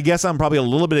 You know, I guess I'm probably a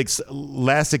little bit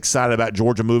less excited about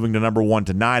Georgia moving to number one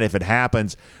tonight if it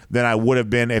happens than I would have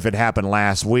been if it happened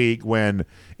last week, when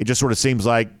it just sort of seems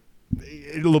like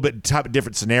a little bit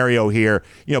different scenario here.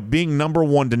 You know, being number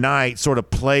one tonight sort of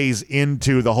plays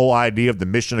into the whole idea of the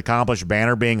mission accomplished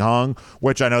banner being hung,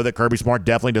 which I know that Kirby Smart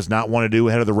definitely does not want to do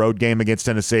ahead of the road game against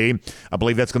Tennessee. I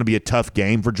believe that's going to be a tough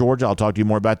game for Georgia. I'll talk to you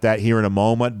more about that here in a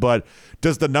moment. But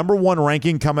does the number one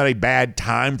ranking come at a bad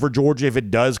time for Georgia if it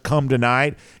does come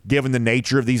tonight, given the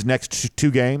nature of these next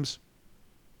two games?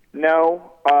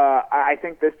 No. I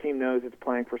think this team knows it's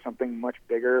playing for something much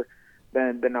bigger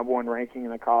than the number one ranking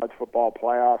in the college football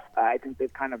playoffs. I think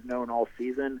they've kind of known all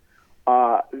season.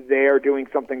 They are doing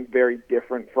something very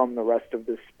different from the rest of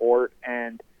the sport,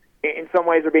 and in some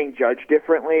ways are being judged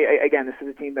differently. Again, this is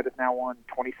a team that has now won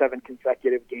 27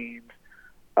 consecutive games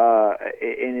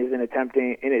and is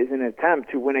an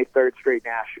attempt to win a third straight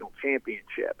national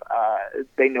championship.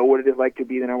 They know what it is like to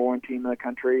be the number one team in the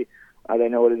country. They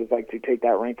know what it is like to take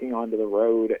that ranking onto the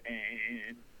road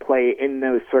and play in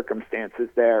those circumstances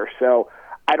there. So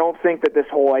I don't think that this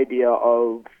whole idea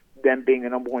of them being the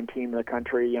number one team in the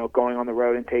country, you know, going on the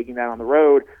road and taking that on the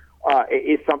road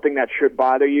is something that should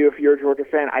bother you if you're a Georgia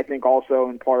fan. I think also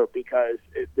in part because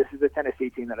this is a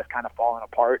Tennessee team that has kind of fallen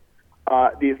apart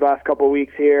these last couple of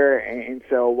weeks here. And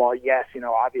so while, yes, you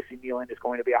know, obviously Neyland is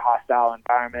going to be a hostile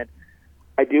environment,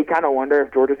 I do kind of wonder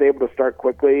if Georgia's able to start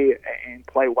quickly and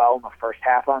play well in the first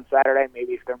half on Saturday.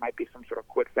 Maybe if there might be some sort of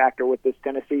quit factor with this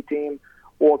Tennessee team.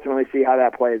 We'll ultimately see how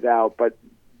that plays out. But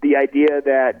the idea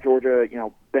that Georgia, you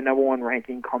know, the number one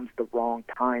ranking comes the wrong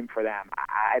time for them,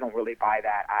 I don't really buy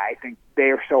that. I think they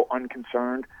are so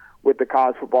unconcerned with the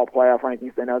college football playoff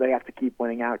rankings. They know they have to keep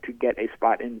winning out to get a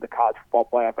spot in the college football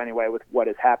playoff anyway with what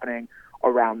is happening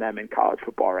around them in college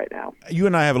football right now. You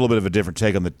and I have a little bit of a different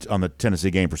take on the Tennessee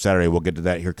game for Saturday. We'll get to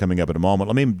that here coming up in a moment.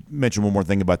 Let me mention one more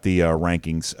thing about the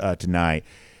rankings tonight.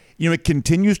 You know, it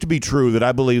continues to be true that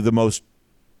I believe the most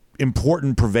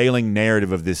important prevailing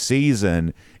narrative of this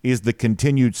season is the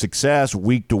continued success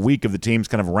week to week of the teams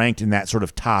kind of ranked in that sort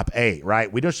of top 8,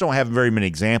 right? We just don't have very many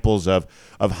examples of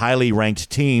highly ranked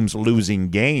teams losing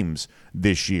games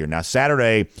this year. Now,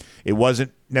 Saturday, it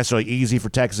wasn't necessarily easy for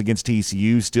Texas against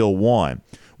TCU, still won.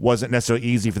 Wasn't necessarily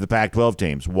easy for the Pac-12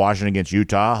 teams. Washington against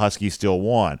Utah, Huskies still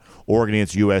won. Oregon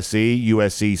against USC,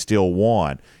 USC still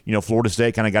won. You know, Florida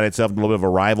State kind of got itself in a little bit of a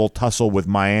rival tussle with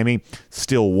Miami,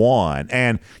 still won.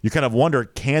 And you kind of wonder,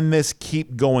 can this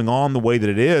keep going on the way that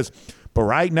it is? But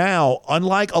right now,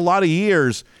 unlike a lot of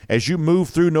years, as you move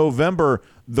through November,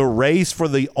 the race for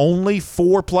the only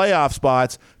 4 playoff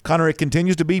spots, Connor, it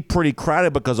continues to be pretty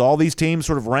crowded because all these teams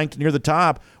sort of ranked near the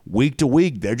top week to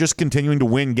week. They're just continuing to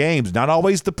win games. Not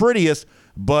always the prettiest,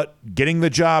 but getting the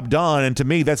job done. And to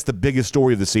me, that's the biggest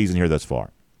story of the season here thus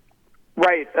far.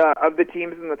 Right. Of the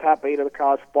teams in the top 8 of the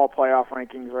college football playoff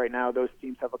rankings right now, those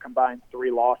teams have a combined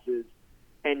 3 losses.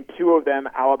 And 2 of them,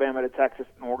 Alabama to Texas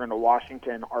and Oregon to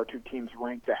Washington, are 2 teams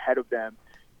ranked ahead of them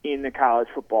in the college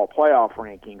football playoff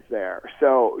rankings there.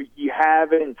 So you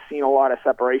haven't seen a lot of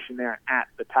separation there at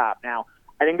the top. Now,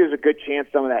 I think there's a good chance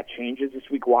some of that changes this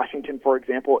week. Washington, for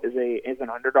example, is an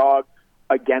underdog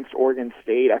against Oregon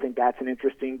State. I think that's an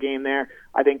interesting game there.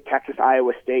 I think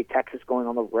Iowa State, Texas going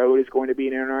on the road is going to be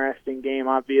an interesting game,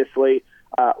 obviously,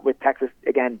 with Texas,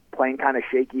 again, playing kind of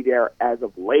shaky there as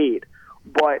of late.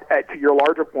 But to your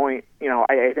larger point,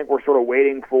 I think we're sort of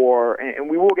waiting for, and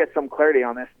we will get some clarity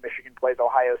on this. Michigan plays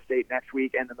Ohio State next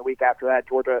week, and then the week after that,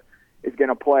 Georgia is going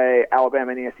to play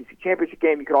Alabama in the SEC championship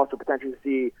game. You could also potentially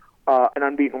see an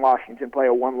unbeaten Washington play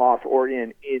a one-loss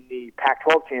Oregon in the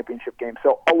Pac-12 championship game.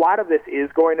 So a lot of this is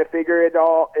going to figure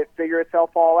itself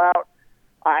all out.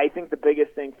 I think the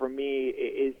biggest thing for me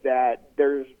is that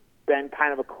there's been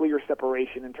kind of a clear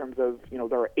separation in terms of,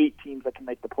 there are 8 teams that can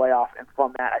make the playoff, and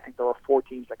from that, I think there are 4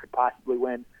 teams that could possibly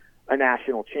win a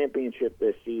national championship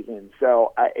this season.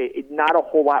 So not a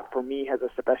whole lot for me has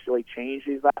especially changed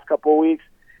these last couple of weeks.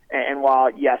 And while,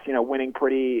 yes, winning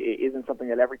pretty isn't something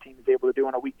that every team is able to do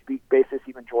on a week-to-week basis,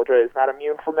 even Georgia is not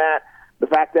immune from that. The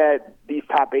fact that these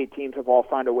top 8 teams have all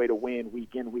found a way to win week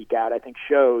in, week out, I think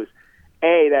shows,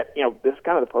 that, this is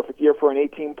kind of the perfect year for an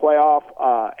 8-team playoff,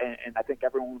 and I think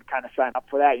everyone would kind of sign up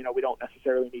for that. We don't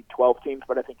necessarily need 12 teams,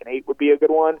 but I think an 8 would be a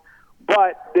good one.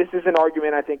 But this is an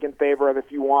argument, I think, in favor of if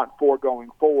you want 4 going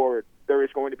forward, there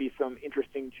is going to be some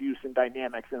interesting juice and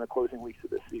dynamics in the closing weeks of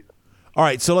this season. All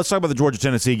right, so let's talk about the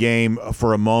Georgia-Tennessee game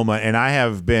for a moment. And I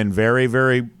have been very,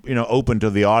 very, open to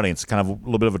the audience, kind of a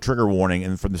little bit of a trigger warning,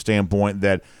 and from the standpoint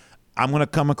that I'm going to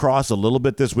come across a little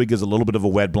bit this week as a little bit of a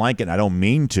wet blanket. And I don't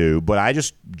mean to, but I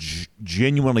just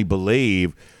genuinely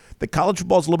believe that college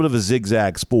football is a little bit of a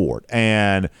zigzag sport.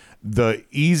 And the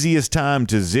easiest time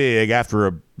to zig after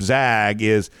a zag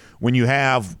is when you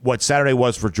have what Saturday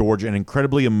was for Georgia, an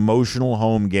incredibly emotional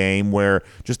home game where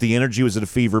just the energy was at a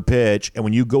fever pitch. And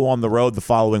when you go on the road the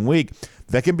following week,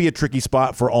 that can be a tricky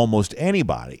spot for almost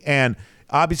anybody. And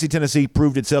obviously Tennessee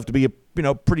proved itself to be a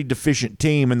pretty deficient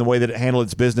team in the way that it handled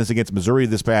its business against Missouri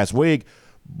this past week.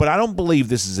 But I don't believe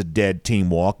this is a dead team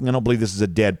walking. I don't believe this is a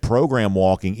dead program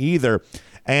walking either.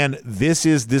 And this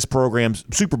is this program's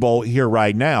Super Bowl here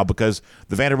right now because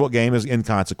the Vanderbilt game is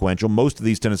inconsequential. Most of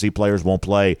these Tennessee players won't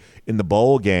play in the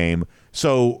bowl game.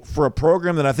 So for a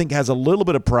program that I think has a little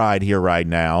bit of pride here right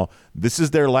now, this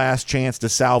is their last chance to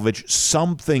salvage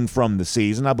something from the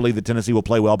season. I believe that Tennessee will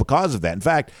play well because of that. In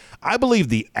fact, I believe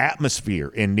the atmosphere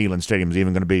in Neyland Stadium is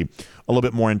even going to be a little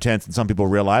bit more intense than some people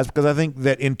realize because I think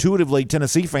that intuitively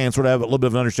Tennessee fans would have a little bit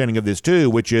of an understanding of this too,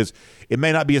 which is it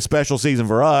may not be a special season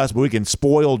for us, but we can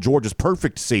spoil Georgia's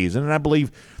perfect season, and I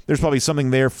believe there's probably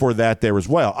something there for that there as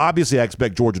well. Obviously, I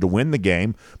expect Georgia to win the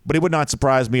game, but it would not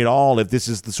surprise me at all if this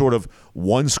is the sort of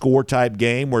one-score type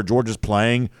game where Georgia's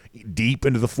playing deep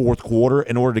into the fourth quarter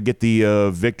in order to get the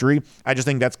victory. I just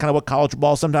think that's kind of what college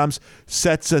football sometimes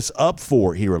sets us up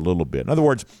for here a little bit. In other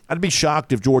words, I'd be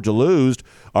shocked if Georgia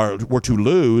were to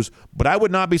lose, but I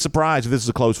would not be surprised if this is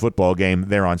a close football game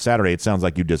there on Saturday. It sounds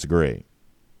like you disagree.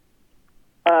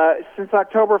 Since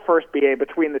October 1st, BA,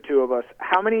 between the two of us,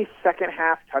 how many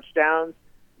second-half touchdowns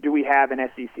do we have in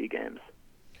SEC games?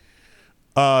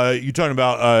 You talking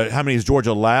about how many is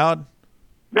Georgia allowed?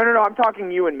 No, I'm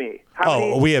talking you and me.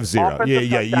 We have 0.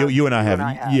 Yeah, you and I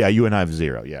have. Yeah, you and I have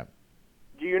 0, yeah.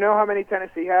 Do you know how many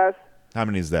Tennessee has? How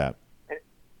many is that?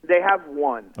 They have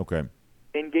 1. Okay.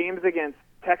 In games against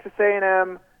Texas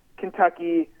A&M,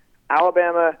 Kentucky,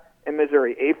 Alabama, and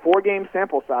Missouri. A 4-game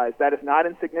sample size, that is not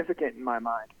insignificant in my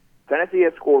mind. Tennessee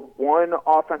has scored 1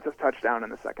 offensive touchdown in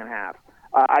the second half.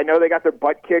 I know they got their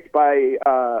butt kicked by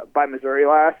Missouri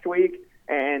last week,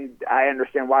 and I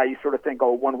understand why you sort of think,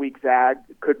 1 week zag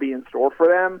could be in store for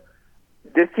them.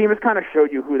 This team has kind of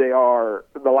showed you who they are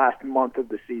the last month of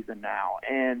the season now.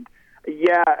 And,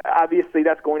 yeah, obviously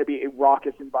that's going to be a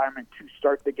raucous environment to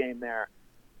start the game there.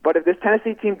 But if this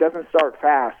Tennessee team doesn't start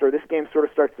fast or this game sort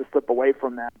of starts to slip away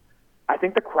from them, I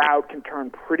think the crowd can turn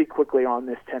pretty quickly on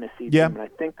this Tennessee team, and I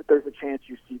think that there's a chance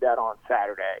you see that on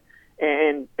Saturday.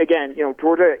 And, again,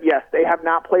 Georgia, yes, they have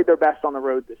not played their best on the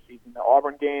road this season. The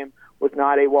Auburn game was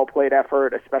not a well-played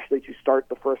effort, especially to start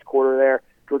the first quarter there.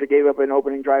 Georgia gave up an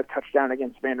opening drive touchdown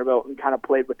against Vanderbilt and kind of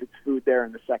played with its food there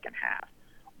in the second half.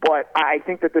 But I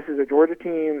think that this is a Georgia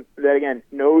team that, again,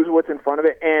 knows what's in front of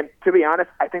it. And to be honest,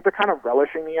 I think they're kind of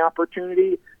relishing the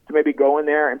opportunity to maybe go in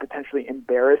there and potentially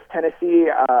embarrass Tennessee.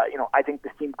 I think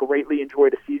this team greatly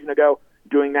enjoyed a season ago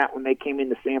doing that when they came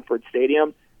into Sanford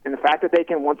Stadium. And the fact that they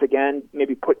can once again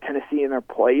maybe put Tennessee in their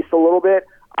place a little bit,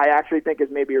 I actually think is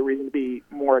maybe a reason to be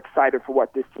more excited for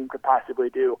what this team could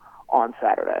possibly do on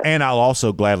Saturday. And I'll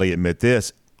also gladly admit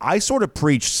this. I sort of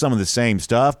preached some of the same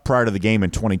stuff prior to the game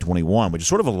in 2021, which is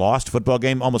sort of a lost football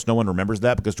game. Almost no one remembers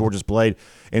that because Georgia's played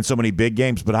in so many big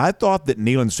games. But I thought that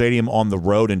Neyland Stadium on the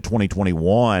road in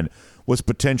 2021 was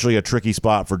potentially a tricky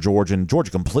spot for Georgia, and Georgia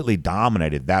completely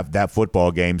dominated that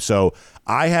football game. So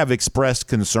I have expressed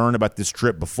concern about this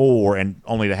trip before, and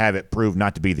only to have it proved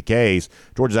not to be the case.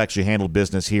 Georgia's actually handled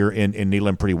business here in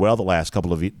Neyland pretty well the last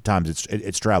couple of times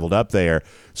it's traveled up there.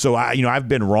 So I've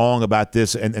been wrong about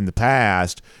this in the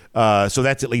past. So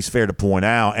that's at least fair to point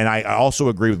out. And I also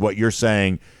agree with what you're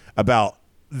saying about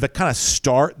the kind of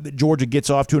start that Georgia gets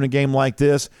off to in a game like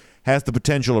this has the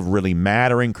potential of really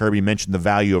mattering. Kirby mentioned the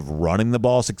value of running the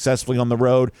ball successfully on the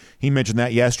road. He mentioned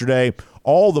that yesterday.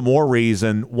 All the more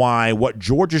reason why what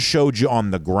Georgia showed you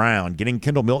on the ground, getting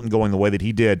Kendall Milton going the way that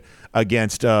he did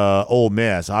against Ole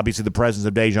Miss. Obviously, the presence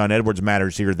of Dejon Edwards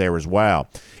matters here there as well.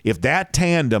 If that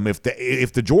tandem, if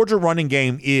the Georgia running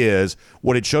game is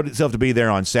what it showed itself to be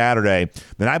there on Saturday,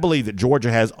 then I believe that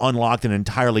Georgia has unlocked an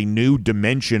entirely new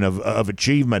dimension of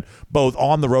achievement, both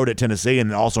on the road at Tennessee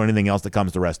and also anything else that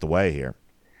comes the rest of the way here.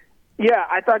 Yeah,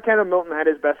 I thought Kendall Milton had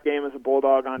his best game as a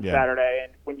Bulldog on Saturday,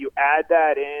 and when you add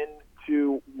that in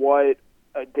to what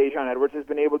Dejon Edwards has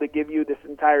been able to give you this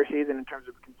entire season in terms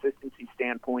of a consistency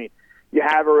standpoint, you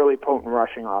have a really potent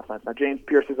rushing offense. Now, James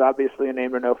Pierce is obviously a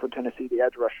name to know for Tennessee, the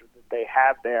edge rushers that they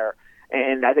have there,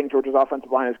 and I think Georgia's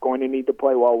offensive line is going to need to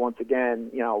play well once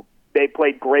again. They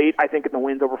played great, I think, in the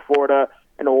wins over Florida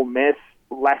and Ole Miss,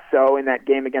 less so in that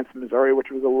game against Missouri,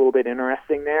 which was a little bit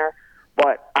interesting there.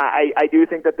 But I do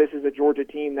think that this is a Georgia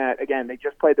team that, again, they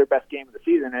just played their best game of the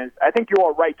season. And I think you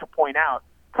are right to point out,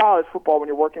 college football, when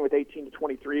you're working with 18 to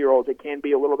 23-year-olds, it can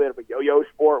be a little bit of a yo-yo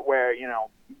sport where,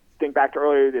 think back to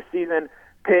earlier this season,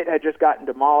 Pitt had just gotten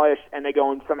demolished, and they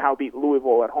go and somehow beat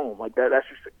Louisville at home. Like that's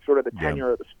just sort of the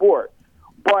tenure of the sport.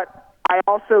 But I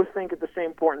also think at the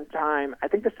same point in time, I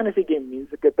think the Tennessee game means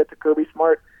a good bit to Kirby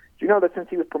Smart. Do you know that since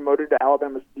he was promoted to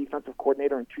Alabama's defensive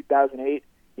coordinator in 2008,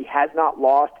 he has not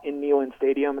lost in Neyland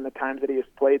Stadium in the times that he has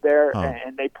played there,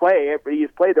 and he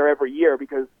has played there every year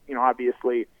because,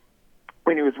 obviously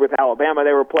when he was with Alabama,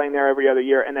 they were playing there every other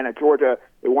year, and then at Georgia,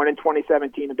 they won in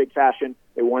 2017 in big fashion,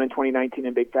 they won in 2019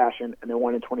 in big fashion, and they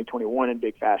won in 2021 in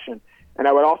big fashion. And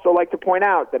I would also like to point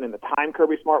out that in the time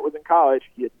Kirby Smart was in college,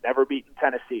 he had never beaten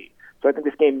Tennessee. So I think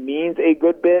this game means a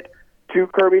good bit to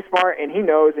Kirby Smart, and he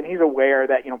knows and he's aware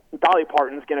that, Dolly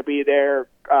Parton's going to be there.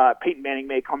 Peyton Manning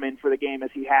may come in for the game as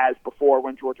he has before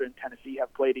when Georgia and Tennessee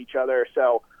have played each other.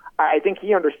 So I think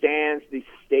he understands the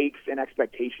stakes and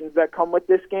expectations that come with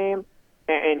this game,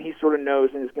 and he sort of knows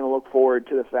and is going to look forward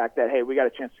to the fact that, hey, we got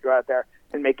a chance to go out there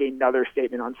and make another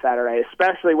statement on Saturday,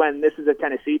 especially when this is a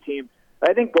Tennessee team.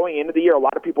 I think going into the year, a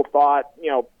lot of people thought,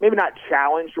 maybe not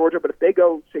challenge Georgia, but if they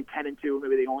go, say, 10-2,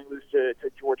 maybe they only lose to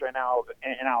Georgia and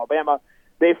Alabama,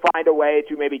 they find a way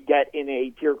to maybe get in a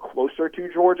tier closer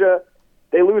to Georgia.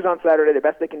 They lose on Saturday. The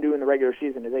best they can do in the regular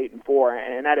season is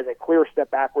 8-4, and that is a clear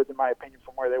step backwards, in my opinion,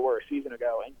 from where they were a season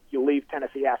ago. And you leave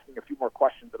Tennessee asking a few more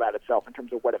questions about itself in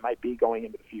terms of what it might be going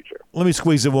into the future. Let me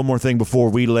squeeze in one more thing before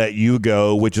we let you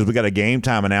go, which is we got a game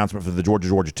time announcement for the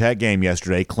Georgia Tech game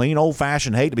yesterday. Clean,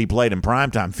 old-fashioned hate to be played in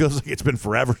primetime. Feels like it's been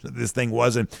forever since this thing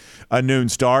wasn't a noon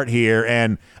start here.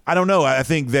 And I don't know. I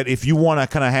think that if you want to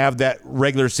kind of have that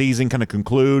regular season kind of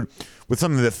conclude with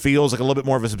something that feels like a little bit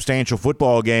more of a substantial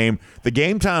football game, the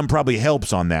game time probably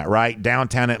helps on that, right?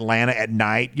 Downtown Atlanta at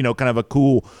night, kind of a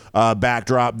cool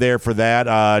backdrop there for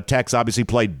that. Tech's obviously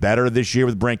played better this year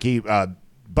with Brent Key.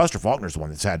 Buster Faulkner's the one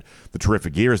that's had the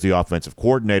terrific year as the offensive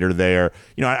coordinator there.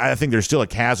 I think there's still a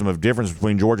chasm of difference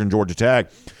between Georgia and Georgia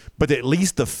Tech, but at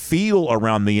least the feel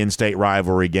around the in-state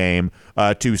rivalry game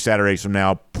 2 Saturdays from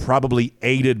now, probably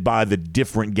aided by the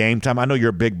different game time. I know you're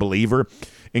a big believer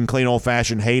in clean,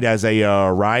 old-fashioned hate as a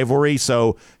rivalry.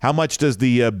 So how much does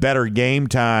the better game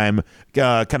time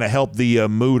kind of help the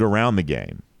mood around the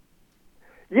game?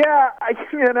 Yeah,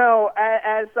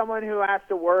 as someone who has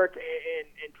to work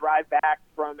and drive back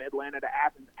from Atlanta to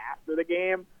Athens after the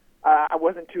game, I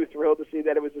wasn't too thrilled to see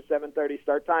that it was a 7:30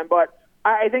 start time. But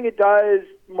I think it does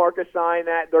mark a sign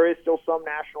that there is still some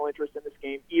national interest in this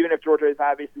game, even if Georgia is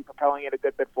obviously propelling it a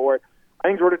good bit forward. I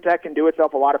think Georgia Tech can do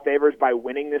itself a lot of favors by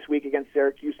winning this week against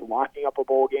Syracuse, locking up a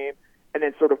bowl game, and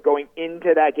then sort of going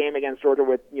into that game against Georgia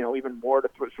with, even more to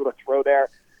sort of throw there.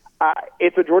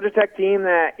 It's a Georgia Tech team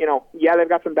that, they've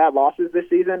got some bad losses this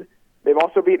season. They've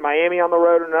also beat Miami on the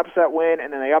road in an upset win,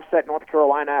 and then they upset North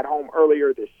Carolina at home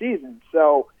earlier this season.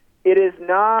 So it is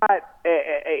not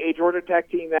a Georgia Tech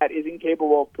team that is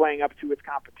incapable of playing up to its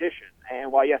competition.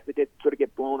 And while, yes, they did sort of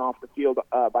get blown off the field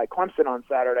by Clemson on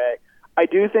Saturday, I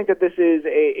do think that this is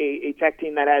a Tech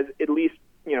team that has at least,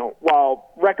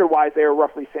 while record-wise they are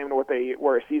roughly the same to what they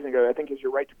were a season ago, I think, as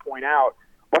you're right to point out,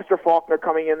 Buster Faulkner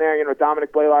coming in there,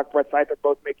 Dominic Blaylock, Brett Seifert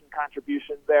both making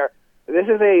contributions there. This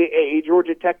is a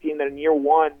Georgia Tech team that in year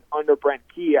one under Brent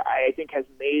Key, I think has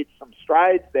made some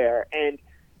strides there and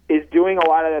is doing a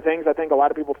lot of the things I think a lot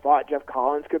of people thought Jeff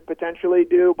Collins could potentially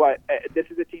do. But this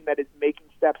is a team that is making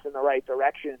steps in the right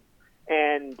direction.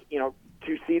 And,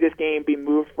 to see this game be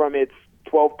moved from its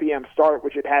 12 p.m. start,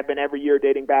 which it had been every year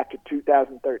dating back to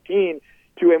 2013,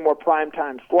 to a more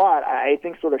primetime slot, I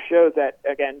think sort of shows that,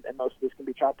 again, and most of this can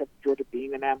be chalked up to Georgia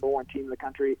being the number one team in the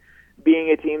country,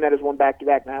 being a team that has won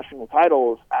back-to-back national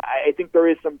titles. I think there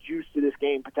is some juice to this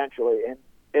game potentially. And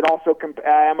it also,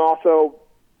 I'm also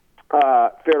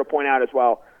fair to point out as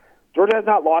well, Georgia has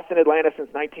not lost in Atlanta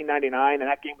since 1999,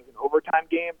 and that game was an overtime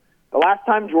game. The last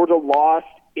time Georgia lost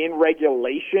in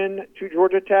regulation to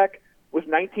Georgia Tech was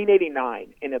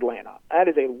 1989 in Atlanta. That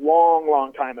is a long,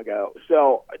 long time ago.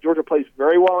 So Georgia plays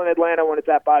very well in Atlanta when it's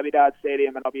at Bobby Dodd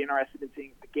Stadium, and I'll be interested in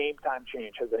seeing if the game time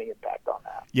change has any impact on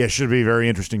that. Yeah, should be very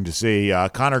interesting to see.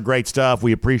 Connor, great stuff.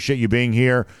 We appreciate you being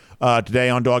here today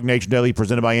on DawgNation Daily,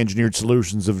 presented by Engineered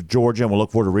Solutions of Georgia, and we'll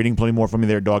look forward to reading plenty more from you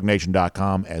there at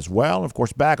DawgNation.com as well. Of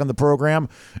course, back on the program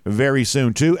very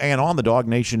soon, too, and on the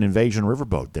DawgNation Invasion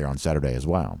Riverboat there on Saturday as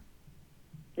well.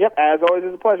 Yep, as always,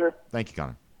 it's a pleasure. Thank you,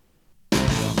 Connor.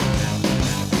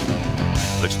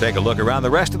 Let's take a look around the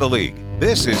rest of the league.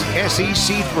 This is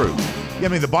SEC Through. Yeah, I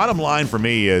mean, the bottom line for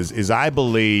me is I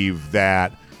believe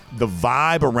that the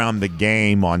vibe around the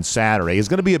game on Saturday is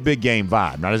going to be a big game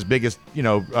vibe. Not as big as,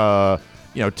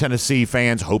 Tennessee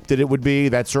fans hoped that it would be.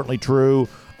 That's certainly true.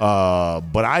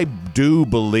 But I do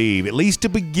believe, at least to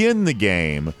begin the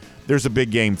game, there's a big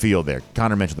game feel there.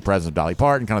 Connor mentioned the presence of Dolly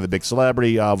Parton, kind of the big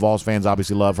celebrity. Vols fans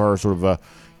obviously love her, sort of a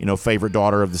favorite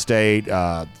daughter of the state.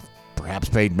 Perhaps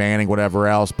Peyton Manning, whatever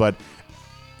else. But,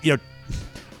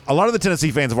 a lot of the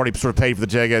Tennessee fans have already sort of paid for the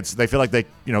tickets. They feel like they,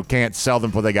 can't sell them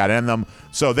before they got in them.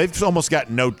 So they've almost got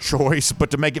no choice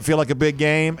but to make it feel like a big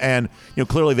game. And,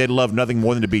 clearly they'd love nothing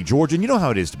more than to beat Georgia. And you know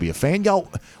how it is to be a fan. Y'all,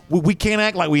 we can't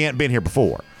act like we ain't been here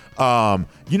before.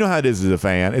 You know how it is as a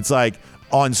fan. It's like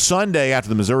on Sunday after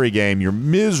the Missouri game, you're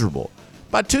miserable.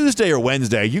 By Tuesday or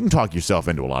Wednesday, you can talk yourself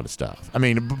into a lot of stuff. I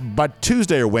mean, by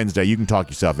Tuesday or Wednesday, you can talk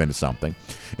yourself into something.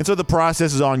 And so the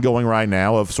process is ongoing right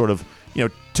now of sort of,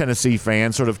 Tennessee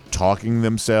fans sort of talking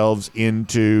themselves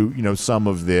into, some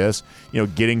of this,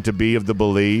 getting to be of the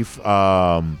belief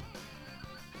that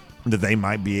they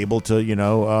might be able to,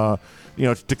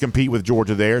 to compete with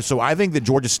Georgia there. So I think that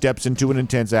Georgia steps into an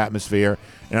intense atmosphere,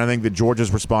 and I think that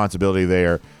Georgia's responsibility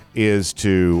there is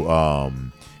to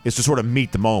sort of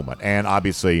meet the moment. And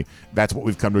obviously, that's what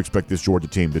we've come to expect this Georgia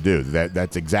team to do.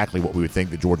 That's exactly what we would think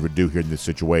that Georgia would do here in this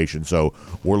situation. So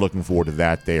we're looking forward to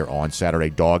that there on Saturday.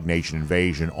 DawgNation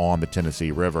Invasion on the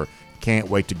Tennessee River. Can't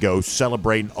wait to go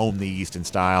celebrate and own the East in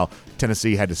style.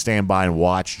 Tennessee had to stand by and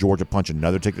watch Georgia punch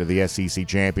another ticket to the SEC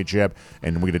championship,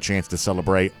 and we get a chance to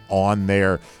celebrate on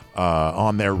their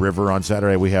river on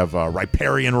Saturday. We have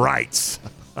riparian rights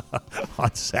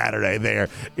on Saturday there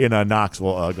in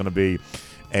Knoxville. Going to be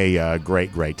a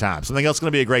great time. Something else going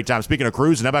to be a great time. Speaking of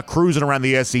cruising, how about cruising around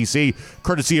the SEC,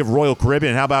 courtesy of Royal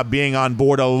Caribbean? How about being on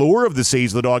board Allure of the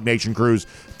Seas, the DawgNation cruise,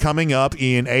 coming up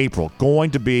in April?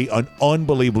 Going to be an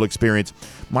unbelievable experience.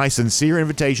 My sincere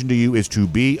invitation to you is to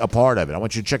be a part of it. I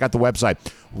want you to check out the website,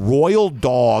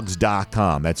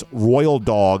 royaldogs.com. That's Royal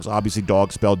Dogs, obviously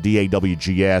dog spelled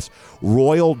D-A-W-G-S,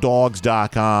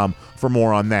 royaldogs.com for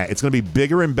more on that. It's going to be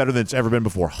bigger and better than it's ever been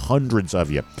before. Hundreds of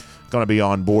you going to be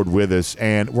on board with us,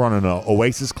 and we're on an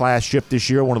Oasis class ship this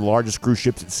year, one of the largest cruise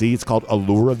ships at sea. It's called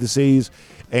Allure of the Seas,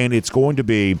 and it's going to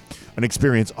be an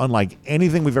experience unlike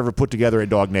anything we've ever put together at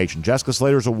DawgNation. Jessica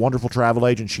Slater is a wonderful travel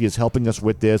agent. She is helping us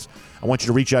with this. I want you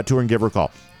to reach out to her and give her a call.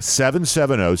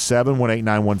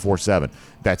 770-718-9147.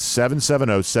 That's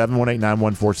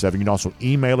 770-718-9147. You can also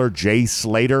email her,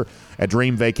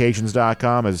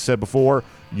 jslater@dreamvacations.com. As I said before,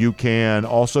 you can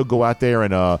also go out there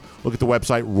and look at the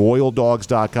website,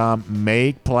 royaldogs.com.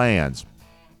 Make plans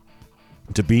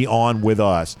to be on with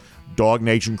us.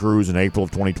 DawgNation Cruise in April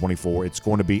of 2024. It's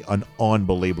going to be an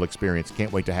unbelievable experience.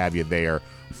 Can't wait to have you there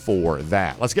for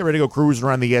that. Let's get ready to go cruising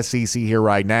around the SEC here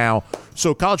right now.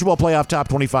 So College Football Playoff Top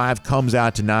 25 comes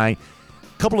out tonight.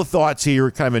 Couple of thoughts here,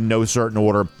 kind of in no certain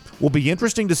order. Will be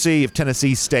interesting to see if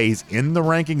Tennessee stays in the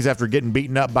rankings after getting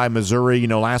beaten up by Missouri.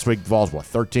 Last week, the Vols,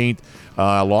 13th?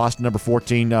 Lost number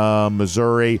 14,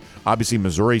 Missouri. Obviously,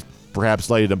 Missouri perhaps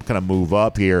slated to kind of move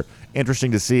up here.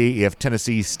 Interesting to see if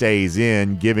Tennessee stays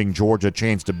in, giving Georgia a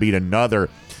chance to beat another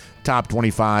top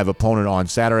 25 opponent on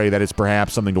Saturday. That is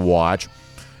perhaps something to watch.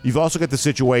 You've also got the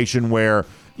situation where,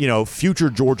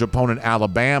 future Georgia opponent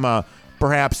Alabama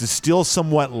perhaps is still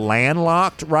somewhat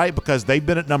landlocked, right? Because they've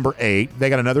been at number 8. They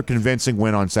got another convincing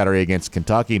win on Saturday against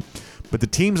Kentucky. But the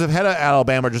teams ahead of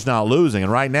Alabama are just not losing.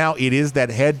 And right now, it is that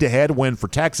head-to-head win for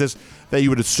Texas that you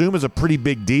would assume is a pretty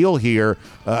big deal here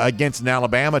against an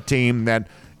Alabama team that,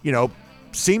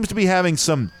 seems to be having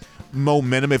some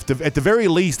momentum. At the very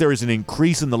least, there is an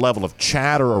increase in the level of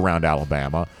chatter around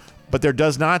Alabama. But there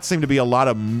does not seem to be a lot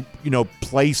of,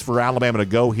 place for Alabama to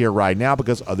go here right now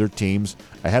because other teams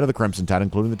ahead of the Crimson Tide,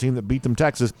 including the team that beat them,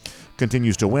 Texas,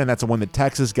 continues to win. That's the one that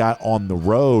Texas got on the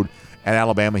road at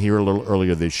Alabama here a little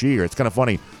earlier this year. It's kind of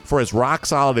funny. For as rock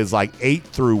solid as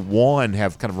 8-1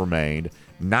 have kind of remained,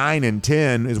 9 and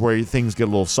 10 is where things get a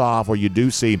little soft, where you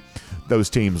do see those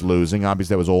teams losing.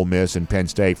 Obviously, that was Ole Miss and Penn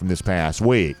State from this past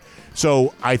week.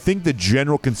 So I think the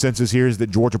general consensus here is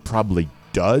that Georgia probably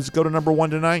does go to number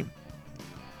 1 tonight.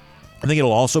 I think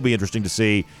it'll also be interesting to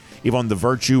see if on the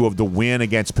virtue of the win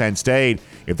against Penn State,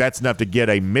 if that's enough to get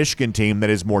a Michigan team that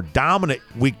is more dominant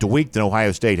week to week than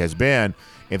Ohio State has been,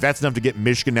 if that's enough to get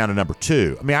Michigan down to number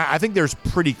 2. I mean, I think there's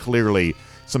pretty clearly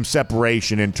some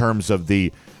separation in terms of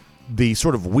the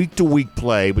sort of week-to-week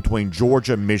play between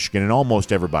Georgia, Michigan, and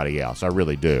almost everybody else. I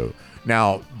really do.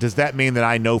 Now, does that mean that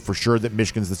I know for sure that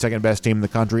Michigan's the second best team in the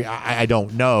country? I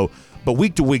don't know. But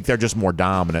week to week, they're just more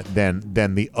dominant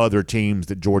than the other teams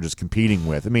that Georgia's competing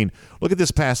with. I mean, look at this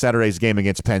past Saturday's game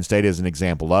against Penn State as an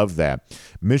example of that.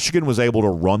 Michigan was able to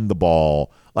run the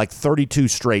ball 32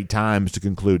 straight times to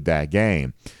conclude that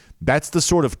game. That's the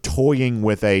sort of toying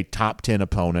with a top 10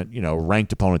 opponent,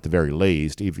 ranked opponent at the very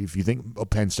least. If you think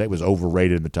Penn State was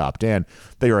overrated in the top 10,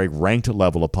 they are a ranked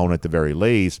level opponent at the very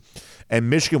least. And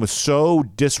Michigan was so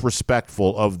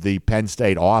disrespectful of the Penn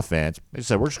State offense. They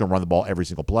said, we're just going to run the ball every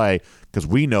single play because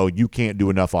we know you can't do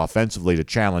enough offensively to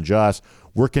challenge us.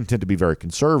 We're content to be very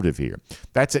conservative here.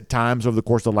 That's at times over the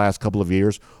course of the last couple of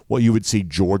years what you would see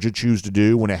Georgia choose to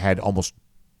do when it had almost,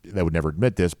 they would never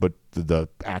admit this, but the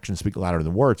actions speak louder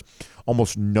than words,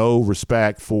 almost no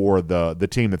respect for the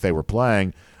team that they were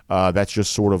playing. That's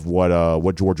just sort of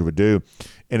what Georgia would do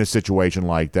in a situation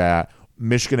like that.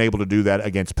 Michigan able to do that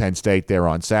against Penn State there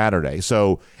on Saturday.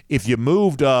 So if you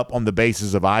moved up on the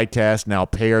basis of eye test, now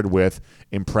paired with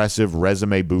impressive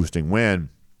resume-boosting win,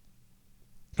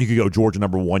 you could go Georgia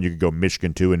number 1, you could go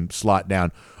Michigan 2, and slot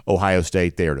down Ohio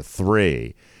State there to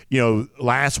 3.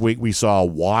 Last week we saw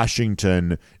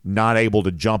Washington not able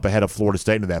to jump ahead of Florida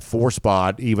State into that 4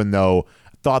 spot, even though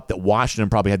I thought that Washington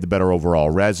probably had the better overall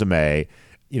resume.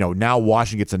 Now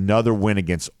Washington gets another win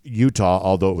against Utah,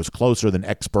 although it was closer than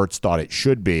experts thought it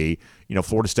should be.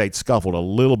 Florida State scuffled a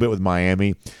little bit with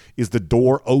Miami. Is the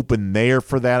door open there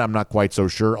for that? I'm not quite so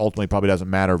sure. Ultimately, probably doesn't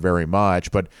matter very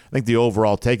much. But I think the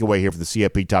overall takeaway here for the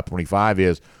CFP Top 25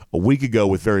 is a week ago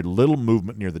with very little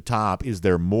movement near the top. Is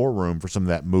there more room for some of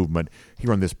that movement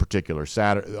here on this particular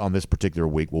Saturday, on this particular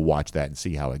week? We'll watch that and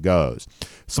see how it goes.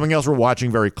 Something else we're watching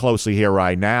very closely here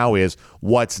right now is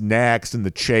what's next in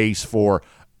the chase for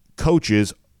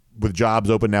coaches with jobs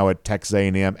open now at Texas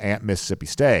A&M and Mississippi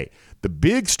State. The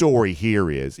big story here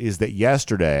is that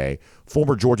yesterday,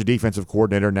 former Georgia defensive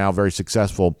coordinator, now very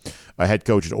successful head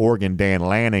coach at Oregon, Dan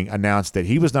Lanning, announced that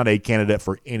he was not a candidate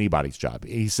for anybody's job.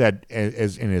 He said,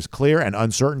 as in as clear and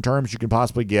uncertain terms you can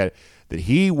possibly get, that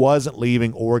he wasn't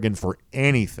leaving Oregon for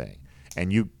anything.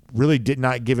 And you really did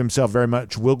not give himself very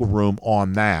much wiggle room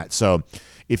on that. So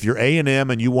if you're A&M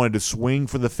and you wanted to swing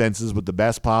for the fences with the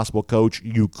best possible coach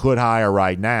you could hire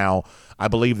right now, I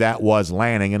believe that was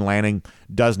Lanning, and Lanning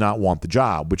does not want the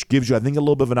job, which gives you, I think, a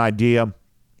little bit of an idea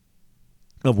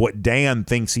of what Dan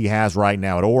thinks he has right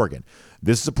now at Oregon.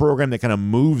 This is a program that kind of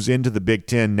moves into the Big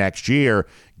Ten next year,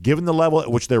 given the level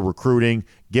at which they're recruiting,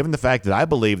 given the fact that I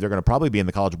believe they're going to probably be in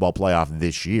the college ball playoff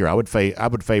this year. I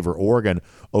would favor Oregon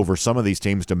over some of these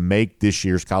teams to make this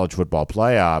year's college football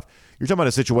playoff. You're talking about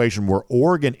a situation where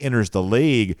Oregon enters the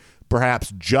league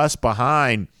perhaps just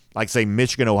behind, say,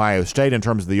 Michigan, Ohio State in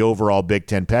terms of the overall Big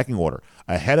Ten pecking order,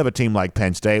 ahead of a team like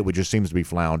Penn State, which just seems to be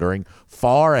floundering,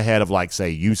 far ahead of,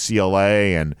 say,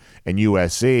 UCLA and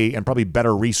USC, and probably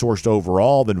better resourced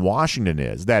overall than Washington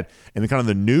is. That in the kind of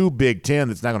the new Big Ten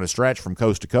that's not going to stretch from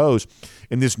coast to coast,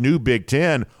 in this new Big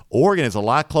Ten, Oregon is a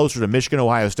lot closer to Michigan,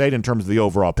 Ohio State in terms of the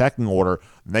overall pecking order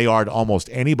than they are to almost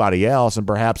anybody else, and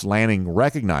perhaps Lanning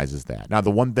recognizes that. Now,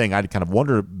 the one thing I'd kind of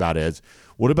wonder about is,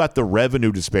 what about the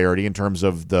revenue disparity in terms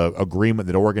of the agreement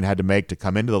that Oregon had to make to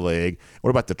come into the league? What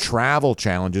about the travel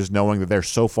challenges, knowing that they're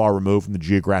so far removed from the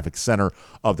geographic center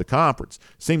of the conference?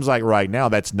 Seems like right now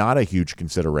that's not a huge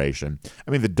consideration.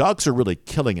 I mean, the Ducks are really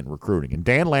killing in recruiting, and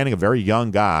Dan Lanning, a very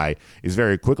young guy, is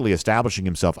very quickly establishing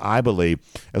himself, I believe,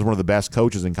 as one of the best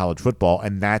coaches in college football,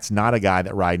 and that's not a guy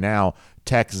that right now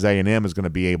Texas A&M is going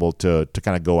to be able to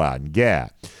kind of go out and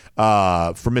get.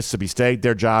 For Mississippi State,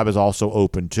 their job is also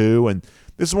open too, and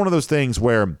this is one of those things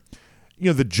where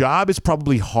the job is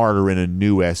probably harder in a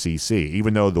new SEC,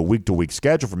 even though the week-to-week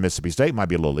schedule for Mississippi State might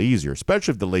be a little easier,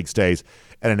 especially if the league stays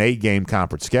at an 8-game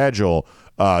conference schedule.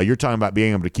 You're talking about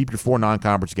being able to keep your 4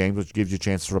 non-conference games, which gives you a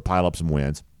chance to sort of pile up some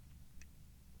wins.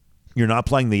 You're not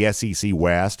playing the SEC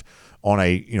West on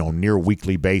a near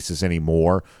weekly basis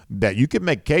anymore. That you could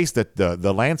make a case that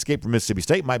the landscape for Mississippi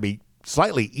State might be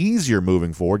slightly easier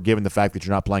moving forward, given the fact that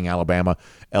you're not playing Alabama,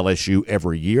 LSU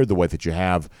every year the way that you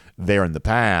have there in the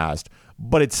past.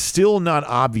 But it's still not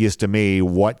obvious to me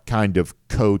what kind of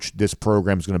coach this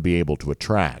program is going to be able to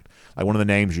attract. Like one of the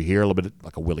names you hear a little bit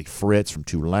like a Willie Fritz from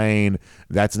Tulane.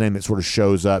 That's a name that sort of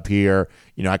shows up here.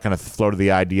 I kind of floated the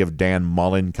idea of Dan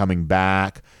Mullen coming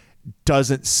back.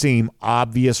 Doesn't seem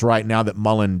obvious right now that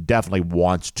Mullen definitely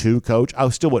wants to coach. I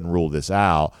still wouldn't rule this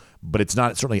out, but it's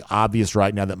not certainly obvious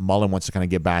right now that Mullen wants to kind of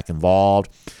get back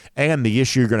involved. And the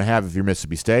issue you're going to have if you're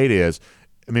Mississippi State is,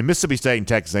 Mississippi State and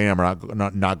Texas A&M are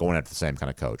not going after the same kind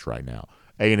of coach right now.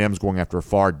 A&M is going after a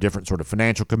far different sort of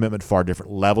financial commitment, far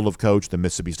different level of coach than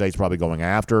Mississippi State's probably going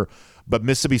after. But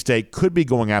Mississippi State could be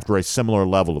going after a similar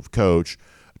level of coach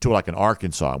to like an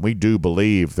Arkansas. And we do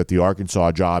believe that the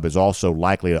Arkansas job is also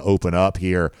likely to open up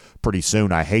here pretty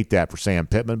soon. I hate that for Sam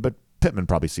Pittman, but Pittman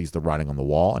probably sees the writing on the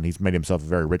wall, and he's made himself a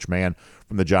very rich man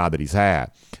from the job that he's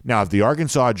had. Now, if the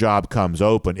Arkansas job comes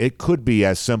open, it could be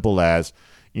as simple as,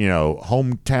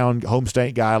 home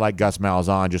state guy like Gus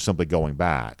Malzahn just simply going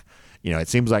back. It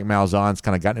seems like Malzahn's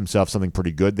kind of gotten himself something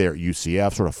pretty good there at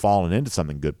UCF, sort of fallen into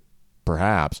something good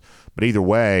perhaps. But either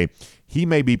way, he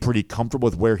may be pretty comfortable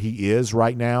with where he is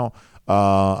right now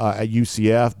at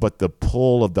UCF, but the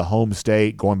pull of the home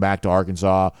state, going back to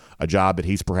Arkansas, a job that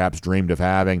he's perhaps dreamed of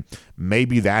having,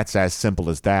 maybe that's as simple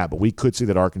as that. But we could see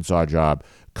that Arkansas job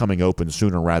coming open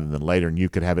sooner rather than later, and you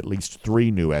could have at least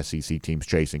 3 new SEC teams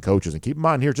chasing coaches. And keep in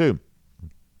mind here, too,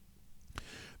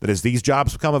 that as these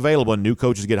jobs become available and new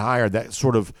coaches get hired, that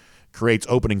sort of creates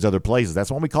openings other places. That's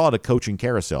why we call it a coaching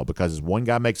carousel, because as one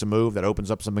guy makes a move, that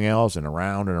opens up something else, and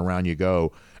around you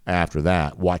go after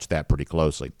that. Watch that pretty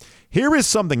closely. Here is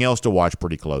something else to watch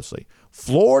pretty closely.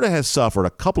 Florida has suffered a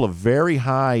couple of very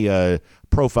high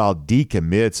profile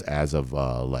decommits as of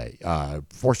late.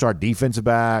 4-star defensive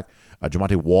back,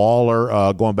 Jamonte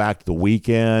Waller going back to the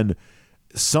weekend.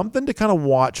 Something to kind of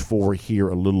watch for here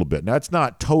a little bit. Now, it's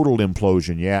not total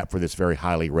implosion yet for this very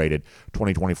highly rated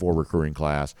 2024 recruiting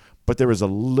class, but there is a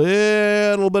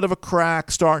little bit of a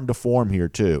crack starting to form here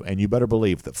too. And you better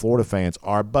believe that Florida fans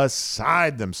are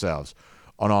beside themselves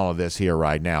on all of this here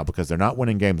right now, because they're not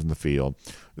winning games in the field.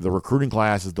 The recruiting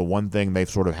class is the one thing they've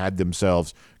sort of had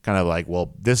themselves kind of like,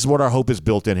 well, this is what our hope is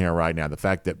built in here right now. The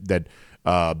fact that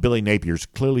Billy Napier's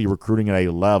clearly recruiting at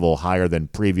a level higher than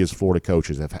previous Florida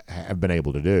coaches have been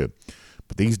able to do.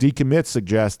 But these decommits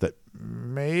suggest that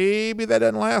maybe that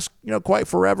doesn't last, quite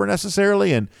forever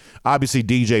necessarily. And obviously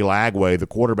DJ Lagway, the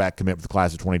quarterback commit for the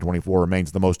class of 2024,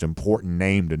 remains the most important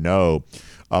name to know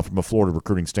from a Florida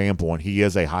recruiting standpoint. He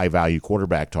is a high-value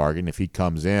quarterback target, and if he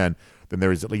comes in, then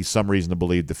there is at least some reason to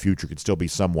believe the future could still be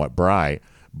somewhat bright.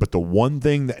 But the one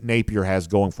thing that Napier has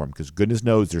going for him, because goodness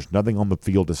knows there's nothing on the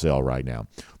field to sell right now,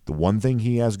 the one thing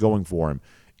he has going for him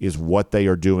is what they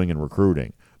are doing in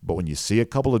recruiting. But when you see a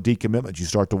couple of decommitments, you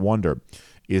start to wonder,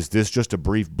 is this just a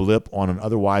brief blip on an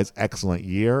otherwise excellent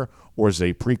year, or is it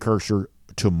a precursor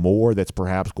to more that's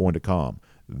perhaps going to come?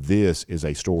 This is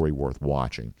a story worth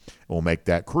watching. And we'll make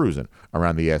that cruising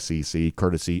around the SEC,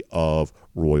 courtesy of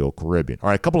Royal Caribbean. All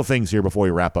right, a couple of things here before we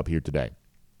wrap up here today.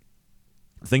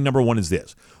 Thing number one is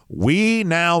this. We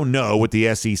now know what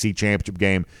the SEC championship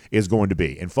game is going to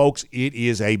be. And, folks, it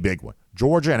is a big one.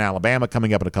 Georgia and Alabama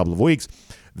coming up in a couple of weeks.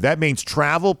 That means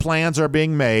travel plans are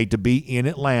being made to be in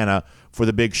Atlanta for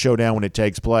the big showdown when it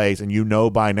takes place. And you know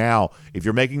by now, if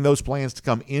you're making those plans to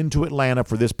come into Atlanta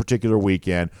for this particular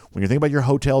weekend, when you're thinking about your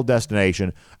hotel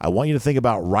destination, I want you to think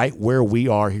about right where we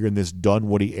are here in this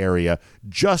Dunwoody area,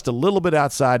 just a little bit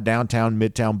outside downtown,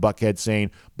 midtown, Buckhead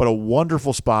scene, but a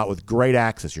wonderful spot with great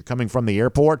access. You're coming from the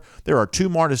airport. There are 2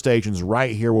 MARTA stations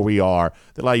right here where we are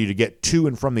that allow you to get to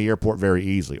and from the airport very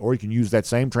easily. Or you can use that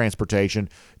same transportation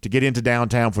to get into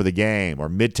downtown for the game, or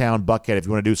midtown Buckhead if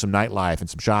you want to do some nightlife and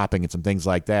some shopping and some things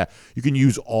like that. You can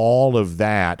use all of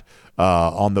that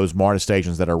on those MARTA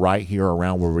stations that are right here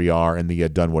around where we are in the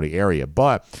Dunwoody area.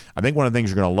 But I think one of the things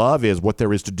you're going to love is what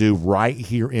there is to do right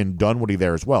here in Dunwoody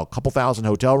there as well. A couple thousand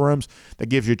hotel rooms that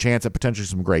gives you a chance at potentially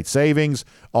some great savings.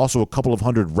 Also a couple of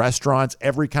hundred restaurants,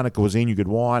 every kind of cuisine you could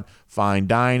want, fine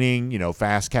dining,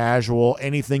 fast casual,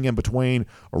 anything in between.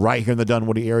 Right here in the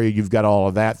Dunwoody area, you've got all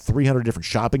of that. 300 different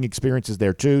shopping experiences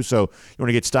there too. So you want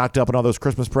to get stocked up on all those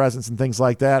Christmas presents and things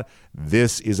like that.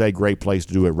 This is a great place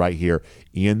to do it right here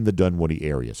in the Dunwoody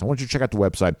area. So I want you to check out the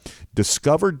website,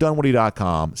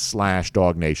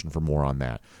 discoverdunwoody.com/DawgNation for more on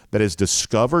that. That is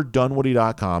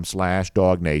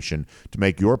discoverdunwoody.com/DawgNation to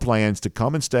make your plans to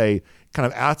come and stay kind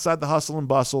of outside the hustle and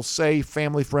bustle, safe,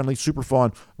 family-friendly, super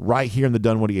fun, right here in the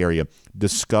Dunwoody area.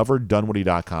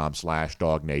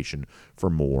 DiscoverDunwoody.com/DawgNation for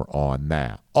more on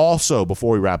that. Also,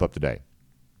 before we wrap up today,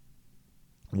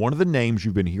 one of the names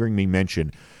you've been hearing me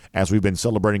mention as we've been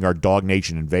celebrating our Dog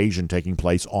Nation invasion taking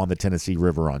place on the Tennessee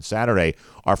River on Saturday,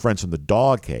 our friends from the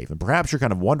Dog Cave. And perhaps you're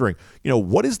kind of wondering,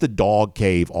 what is the Dog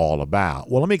Cave all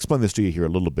about? Well, let me explain this to you here a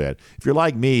little bit. If you're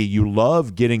like me, you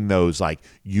love getting those like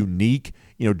unique,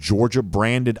 Georgia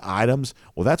branded items.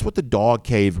 Well, that's what the Dog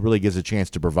Cave really gives a chance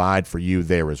to provide for you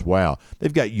there as well.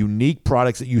 They've got unique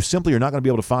products that you simply are not going to be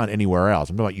able to find anywhere else.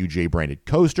 I'm talking about UGA branded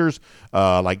coasters,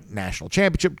 like national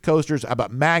championship coasters, how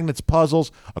about magnets,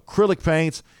 puzzles, acrylic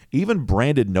paints, even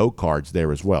branded note cards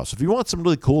there as well. So if you want some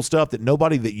really cool stuff that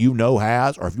nobody that you know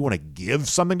has, or if you want to give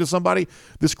something to somebody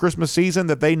this Christmas season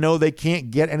that they know they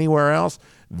can't get anywhere else,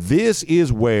 this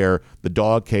is where the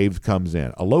Dog Cave comes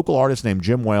in. A local artist named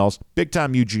Jim Wells,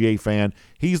 big-time UGA fan.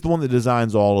 He's the one that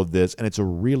designs all of this, and it's a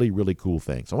really, really cool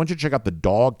thing. So I want you to check out the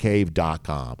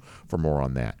DogCave.com for more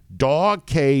on that.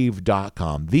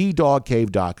 DogCave.com,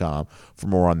 thedogcave.com for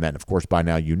more on that. And of course, by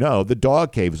now you know the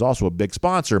Dog Cave is also a big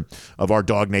sponsor of our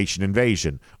Dog Nation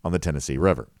invasion on the Tennessee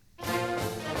River.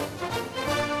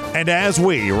 And as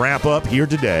we wrap up here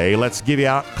today, let's give you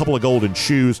out a couple of golden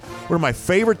shoes. One of my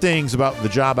favorite things about the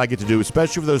job I get to do,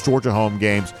 especially for those Georgia home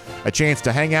games, a chance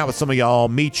to hang out with some of y'all,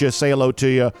 meet you, say hello to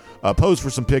you, pose for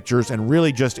some pictures, and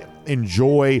really just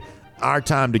enjoy our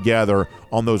time together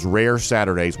on those rare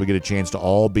Saturdays. We get a chance to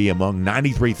all be among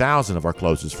 93,000 of our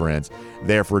closest friends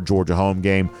there for a Georgia home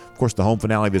game. Of course, the home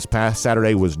finale this past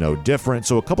Saturday was no different,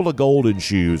 so a couple of golden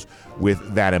shoes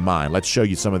with that in mind. Let's show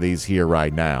you some of these here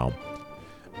right now,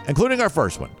 including our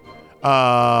first one.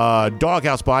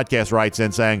 Doghouse Podcast writes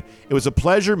in saying, it was a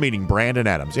pleasure meeting Brandon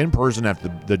Adams in person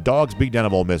after the Dogs beat down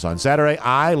of Ole Miss on Saturday.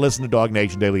 I listen to Dog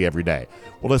Nation Daily every day.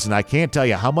 Well, listen, I can't tell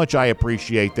you how much I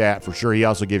appreciate that. For sure, he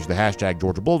also gives the hashtag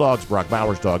Georgia Bulldogs, Brock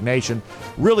Bowers, Dog Nation.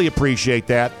 Really appreciate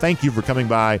that. Thank you for coming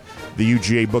by the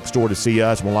UGA bookstore to see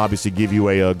us. We'll obviously give you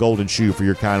a golden shoe for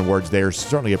your kind words there.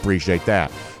 Certainly appreciate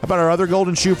that. How about our other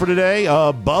golden shoe for today?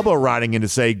 Bubba writing in to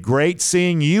say, great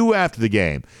seeing you after the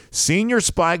game. Seen your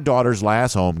Spike daughter's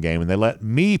last home game, and they let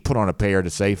me put on a pair to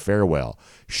say farewell.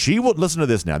 She will, listen to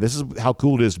this now. This is how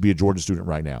cool it is to be a Georgia student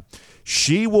right now.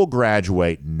 She will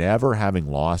graduate never having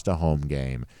lost a home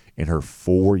game in her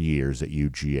 4 years at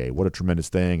UGA. What a tremendous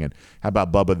thing. And how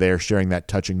about Bubba there sharing that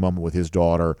touching moment with his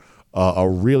daughter? A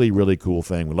really, really cool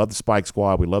thing. We love the Spike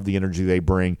Squad. We love the energy they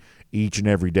bring each and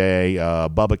every day.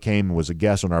 Bubba came and was a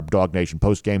guest on our Dog Nation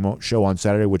post-game show on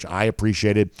Saturday, which I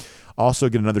appreciated. Also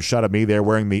get another shot of me there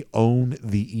wearing the Own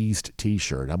the East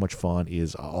t-shirt. How much fun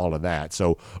is all of that?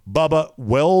 So, Bubba,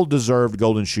 well-deserved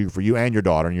golden shoe for you and your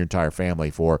daughter and your entire family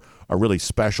for a really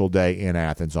special day in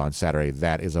Athens on Saturday.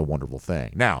 That is a wonderful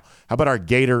thing. Now, how about our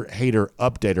Gator Hater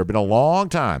Updater? Been a long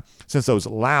time since those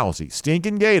lousy,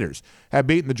 stinking Gators have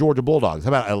beaten the Georgia Bulldogs. How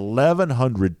about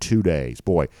 1,102 days?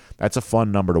 Boy, that's a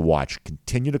fun number to watch.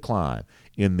 Continue to climb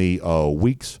in the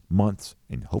weeks, months,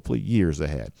 and hopefully years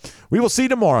ahead. We will see you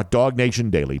tomorrow at Dog Nation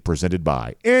Daily, presented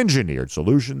by Engineered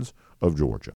Solutions of Georgia.